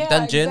 for yeah,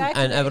 dungeon and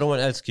exactly. everyone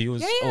else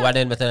queues Yeah, yeah.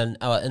 وبعدين مثلا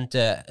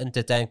انت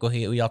tank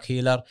وياك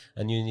healer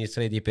and you need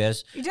 3 DPS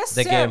You just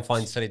the game search.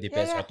 finds 3 DPS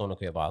Yeah, yeah.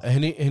 يحطونك ويا بعض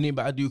هني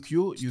بعد you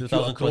queue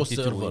 2022, across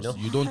servers you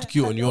know? you don't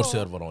queue on your Hello.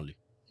 server only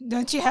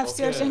Don't you have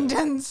search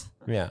engines?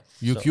 yeah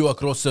you queue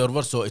across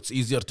servers so it's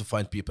easier to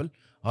find people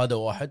هذا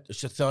واحد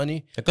الشيء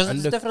الثاني because it's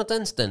عندك- different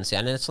instance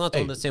يعني it's not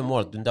أي. on the same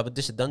world انت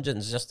بديش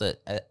الدنجن is just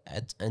a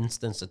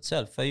instance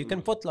itself so you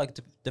can put like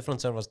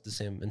different servers the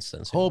same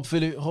instance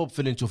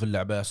hopefully نشوف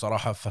اللعبه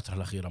صراحه في الفتره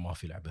الاخيره ما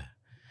في لعبه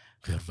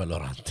غير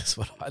فالورانت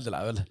صراحه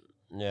العبها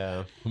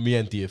yeah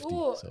 100 تي اف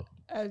Ooh. تي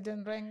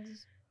Elden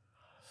Rings.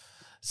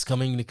 It's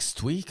coming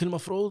next week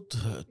المفروض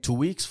 2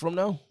 weeks from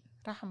now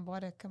راح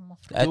مبارك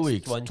المفروض. At 2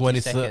 weeks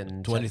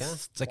 22nd,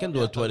 22nd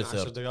or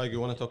 23rd 10 دقائق you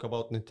want to talk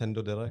about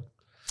Nintendo Direct?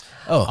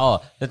 oh oh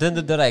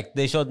Nintendo Direct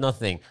they showed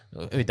nothing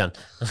we done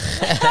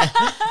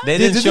they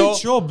They didn't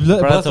show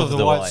Breath of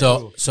the Wild.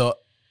 so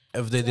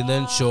if they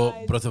didn't show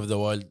Breath of the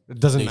Wild It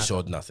doesn't they matter.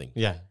 showed nothing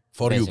Yeah,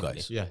 for you Basically.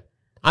 guys yeah.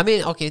 I mean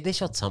okay they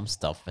showed some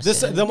stuff but This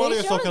still. the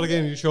Mario showed- Soccer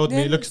game you showed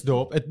me they- looks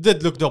dope. It did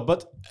look dope, but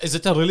is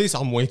it a release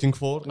I'm waiting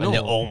for? And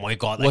they- oh my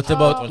god I what can't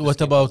about wait for what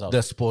this game about comes out.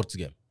 the sports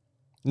game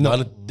No.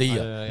 كانت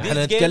ضيقة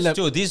احنا these games نتكلم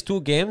too these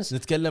two games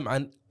نتكلم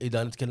عن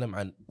اذا نتكلم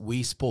عن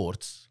وي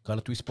سبورتس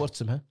كانت وي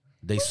سبورتس اسمها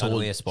they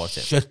sold Wii Sports,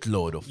 yeah. shit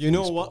load of You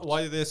know Wii what, Sports.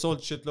 why they sold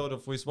shitload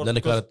of Wii Sports? لان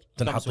Because كانت comes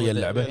تنحط with ويا it.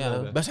 اللعبه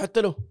Yeah. بس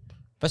حتى لو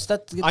But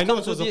that it I know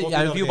comes it was with a the, and if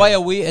popular you game. buy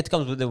a Wii it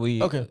comes with the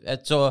Wii Okay.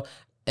 so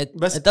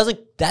it doesn't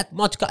that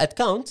much it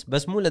counts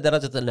بس مو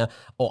لدرجة انه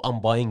oh I'm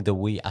buying the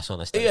Wii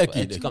عشان اشتري إيه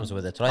أكيد. it comes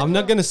with it right I'm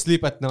not gonna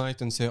sleep at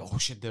night and say, oh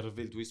shit, they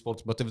revealed Wii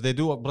Sports. But if they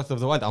do Breath of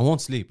the Wild, I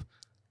won't sleep.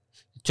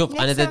 شوف Makes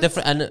انا the sense.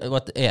 different and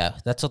what yeah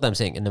that's what I'm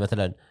saying انه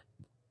مثلا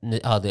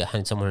هذا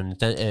الحين يسمونها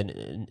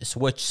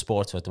سويتش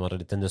سبورتس وتمر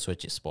نينتندو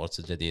سويتش سبورتس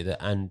الجديده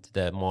and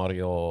the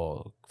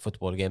Mario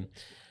football game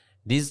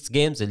these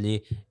games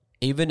اللي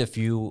even if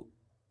you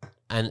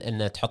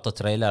ان تحط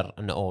تريلر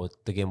انه oh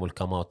the game will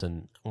come out in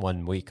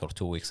 1 week or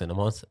 2 weeks in a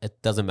month it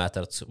doesn't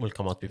matter it will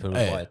come out people will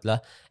أيه. buy it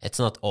لا it's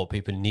not oh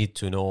people need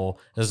to know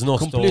there's no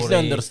Completely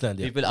story understand,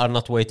 yeah. people are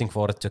not waiting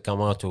for it to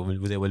come out or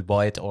they will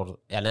buy it or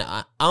يعني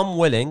I'm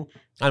willing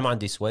أنا ما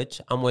عندي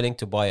Switch I'm willing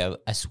to buy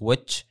a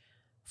Switch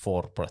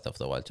for Breath of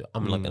the Wild 2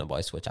 I'm not gonna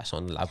buy Switch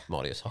عشان نلعب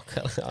ماريو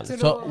سوكر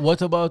so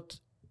what about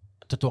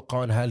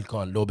تتوقعون هل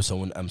كان لو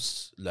بيسوون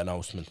امس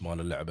الاناونسمنت مال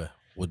اللعبه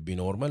would be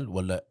normal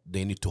ولا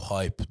they need to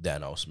hype the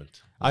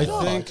announcement I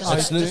think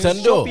it's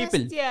Nintendo.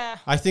 people.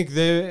 Yeah. I think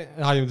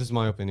this is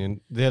my opinion.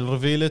 They'll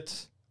reveal it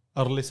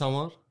early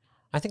summer.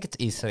 I think it's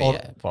E3 Or-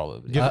 yeah,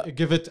 probably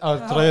Give it a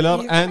trailer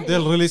yeah. and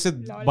they'll release it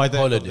by the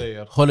end of the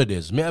year.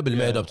 holidays 100%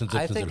 اذا بتنزل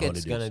I تنزل think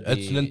it's gonna holidays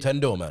it's be-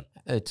 Nintendo man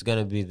it's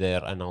gonna be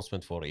their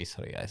announcement for E3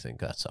 I think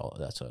that's all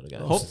what they're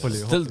gonna Hopefully.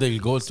 still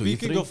they'll go to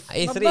Speaking E3 of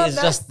E3 But is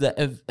that's- just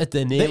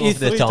the name The of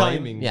the E3 time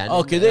timing. yeah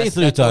Okay, the E3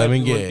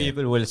 timing, when yeah.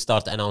 people will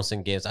start announcing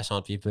games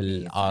عشان people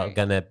E3. are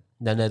gonna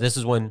then this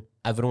is when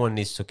everyone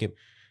needs to keep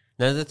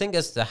now the thing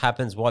is that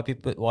happens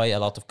why a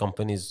lot of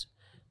companies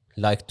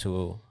like to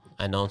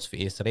announce for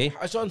E3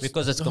 عشان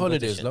because it's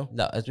holidays competition لو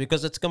لا it's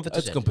because it's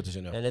competition it's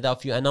competition yeah. يعني إذا if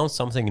you announce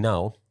something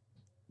now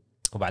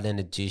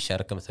وبعدين تجي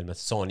شركة مثل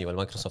سوني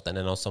والمايكروسوفت and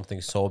announce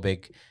something so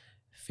big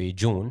في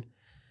جون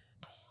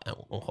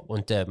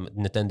وانت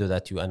نتندو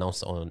that you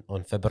announced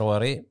on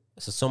February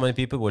so many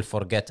people will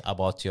forget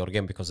about your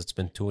game because it's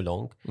been too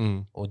long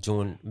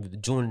وجون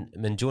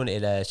من جون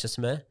إلى شو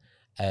اسمه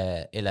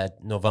إلى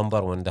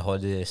November when the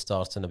holiday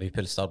starts and the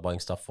people start buying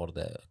stuff for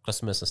the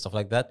Christmas and stuff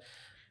like that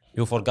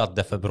you forgot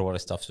the February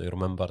stuff so you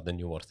remember the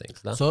newer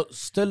things لا? So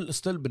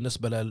still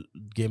بالنسبة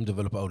للجيم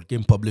developer أو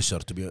الجيم publisher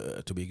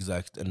to be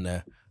exact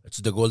إنه it's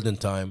the golden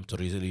time to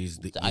release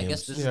the I guess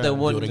games this is Yeah. the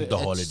one during the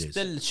it holidays.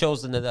 still shows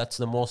that that's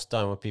the most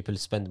time when people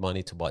spend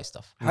money to buy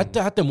stuff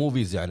حتى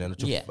موvies يعني أنا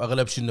أشوف Yeah.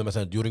 أغلب شيء إنه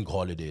مثلا during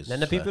holidays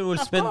لأن people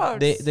will Of spend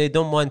course. they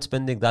don't mind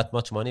spending that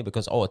much money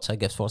because oh it's a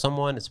gift for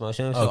someone it's my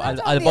so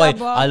Okay.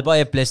 I'll buy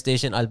a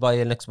PlayStation I'll buy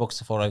an Xbox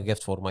for a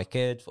gift for my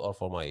kid or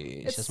for my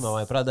It's- شو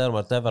اسمه my brother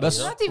whatever بس-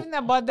 you know? Not even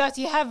about that.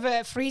 You have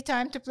free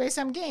time to play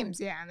some games.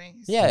 يعني.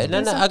 yeah Spend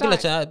لأن some أقول لك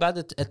time.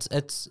 بعد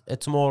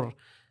it's more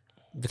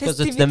because it's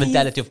the Festivities.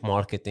 mentality of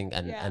marketing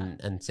and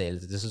Yeah. and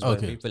sales. This is where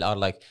Okay. people are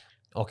like,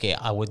 okay,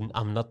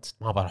 I'm not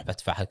ما بروح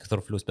بدفع كثر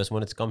فلوس, but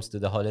when it comes to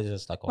the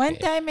holidays, it's like, One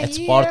okay, time a it's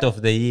year. part of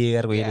the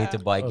year. We need Yeah. to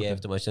buy Okay.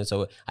 gift, so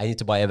I need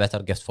to buy a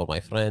better gift for my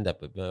friend,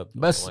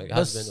 بس for my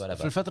بس husband, whatever.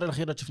 في الفتره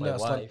الاخيره شفنا My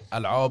اصلا wife.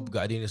 العاب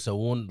قاعدين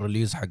يسوون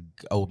ريليز حق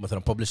او مثلا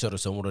ببلشر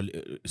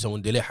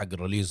يسوون ديلي حق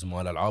الريليز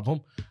مال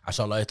العابهم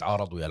عشان لا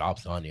يتعارض ويا العاب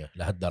ثانيه.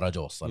 لهالدرجه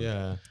وصل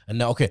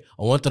انه اوكي اي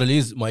ونت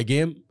ريليز ماي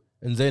جيم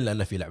انزين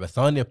لان في لعبه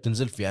ثانيه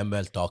بتنزل في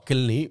امل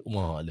تاكلني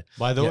وما هذا.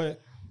 باي ذا واي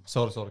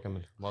سوري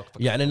كمل ما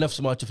أقطعك. يعني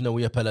نفس ما شفنا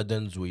ويا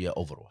بلادنز ويا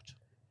اوفر واتش.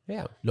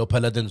 Yeah. لو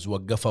بلادنز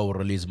وقفوا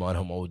الريليز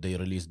مالهم او دي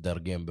ريليز دير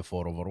جيم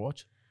بيفور اوفر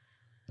واتش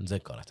انزين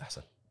كانت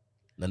احسن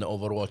لان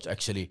اوفر واتش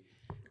اكشلي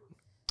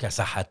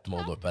كسحت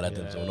موضوع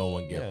بلادنز ونو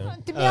ون جيم.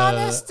 To be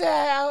honest,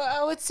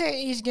 I would say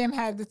each game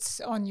had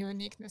its own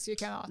uniqueness. You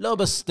cannot. لا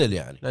بس ستيل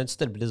يعني No, it's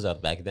still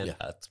Blizzard back then.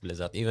 Yeah. It's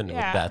Blizzard. Even with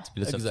Yeah. that,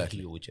 Blizzard is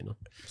Exactly. huge, you know.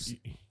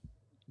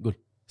 قول.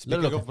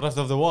 Speaking of Breath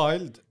of the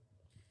Wild,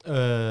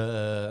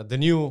 the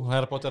new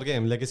Harry Potter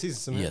game Legacies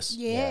اسمها. Yes.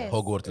 Yes.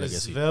 Hogwarts It's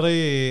Legacy.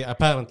 very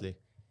apparently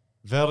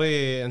very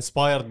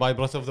inspired by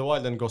Breath of the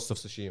Wild and Ghost of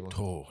Tsushima.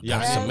 Oh, Yeah.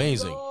 that's Let's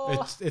amazing.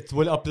 go. It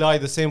will apply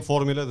the same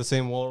formula, the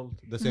same world,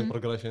 the same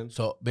progression,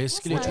 So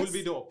basically, which Nice. will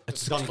be dope.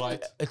 It's done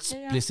right. it's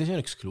Yeah. PlayStation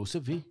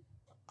exclusive. في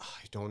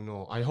I don't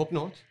know. I hope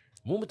not.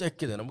 مو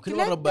متاكد انا ممكن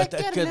لا مره أتذكر.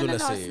 بتاكد No, ولا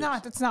no, سي. it's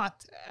not. It's not.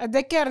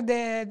 أتذكر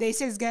they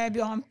say it's gonna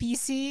be on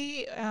PC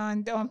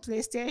and on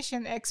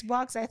PlayStation,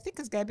 Xbox. I think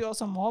it's gonna be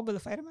also mobile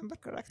if I remember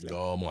correctly.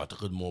 لا ما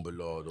اعتقد مو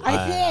بالله. I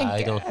think.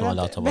 I don't know a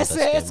lot about بس this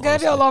game, it's gonna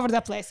be all honestly. over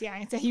the place.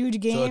 يعني it's a huge So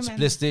game. it's and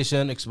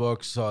PlayStation,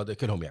 Xbox هذا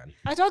كلهم يعني.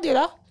 I told you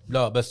لا.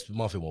 لا بس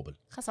ما في موبل.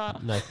 خسارة.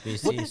 Like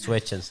PC,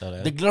 Switch and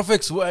stuff. The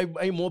graphics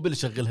اي موبل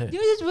يشغلها. Dude,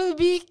 it will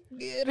be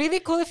really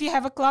cool if you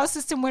have a cloud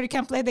system where you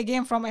can play the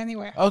game from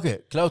anywhere. اوكي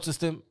كلاود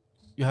سيستم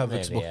you have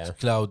Maybe, Xbox yeah.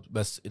 كلاود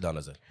بس اذا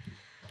نزل.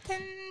 تن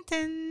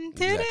تن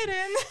تررن.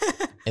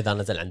 إذا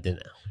نزل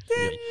عندنا.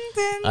 تن.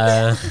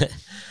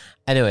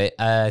 Anyway,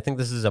 I think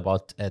this is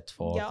about it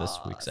for this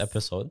week's Yes.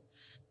 episode.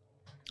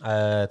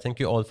 Thank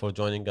you all for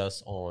joining us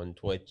on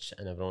Twitch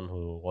and everyone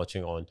who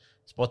watching on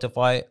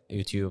Spotify,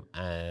 YouTube,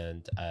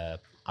 and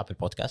Apple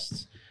Podcasts.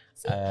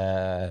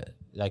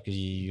 Like we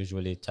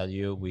usually tell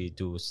you, we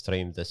do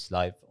stream this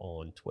live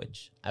on Twitch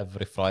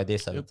every Friday,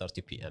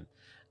 7:30 p.m.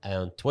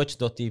 and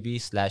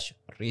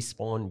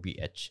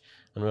twitch.tv/respawnbh.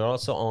 And we're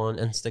also on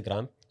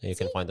Instagram. You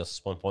can find us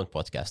Spawn Point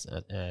Podcast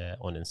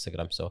on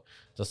Instagram. So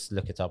just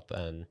look it up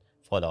and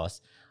follow us.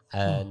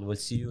 And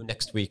we'll see you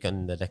next week on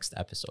the next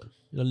episode.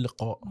 الى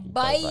اللقاء.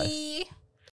 Bye.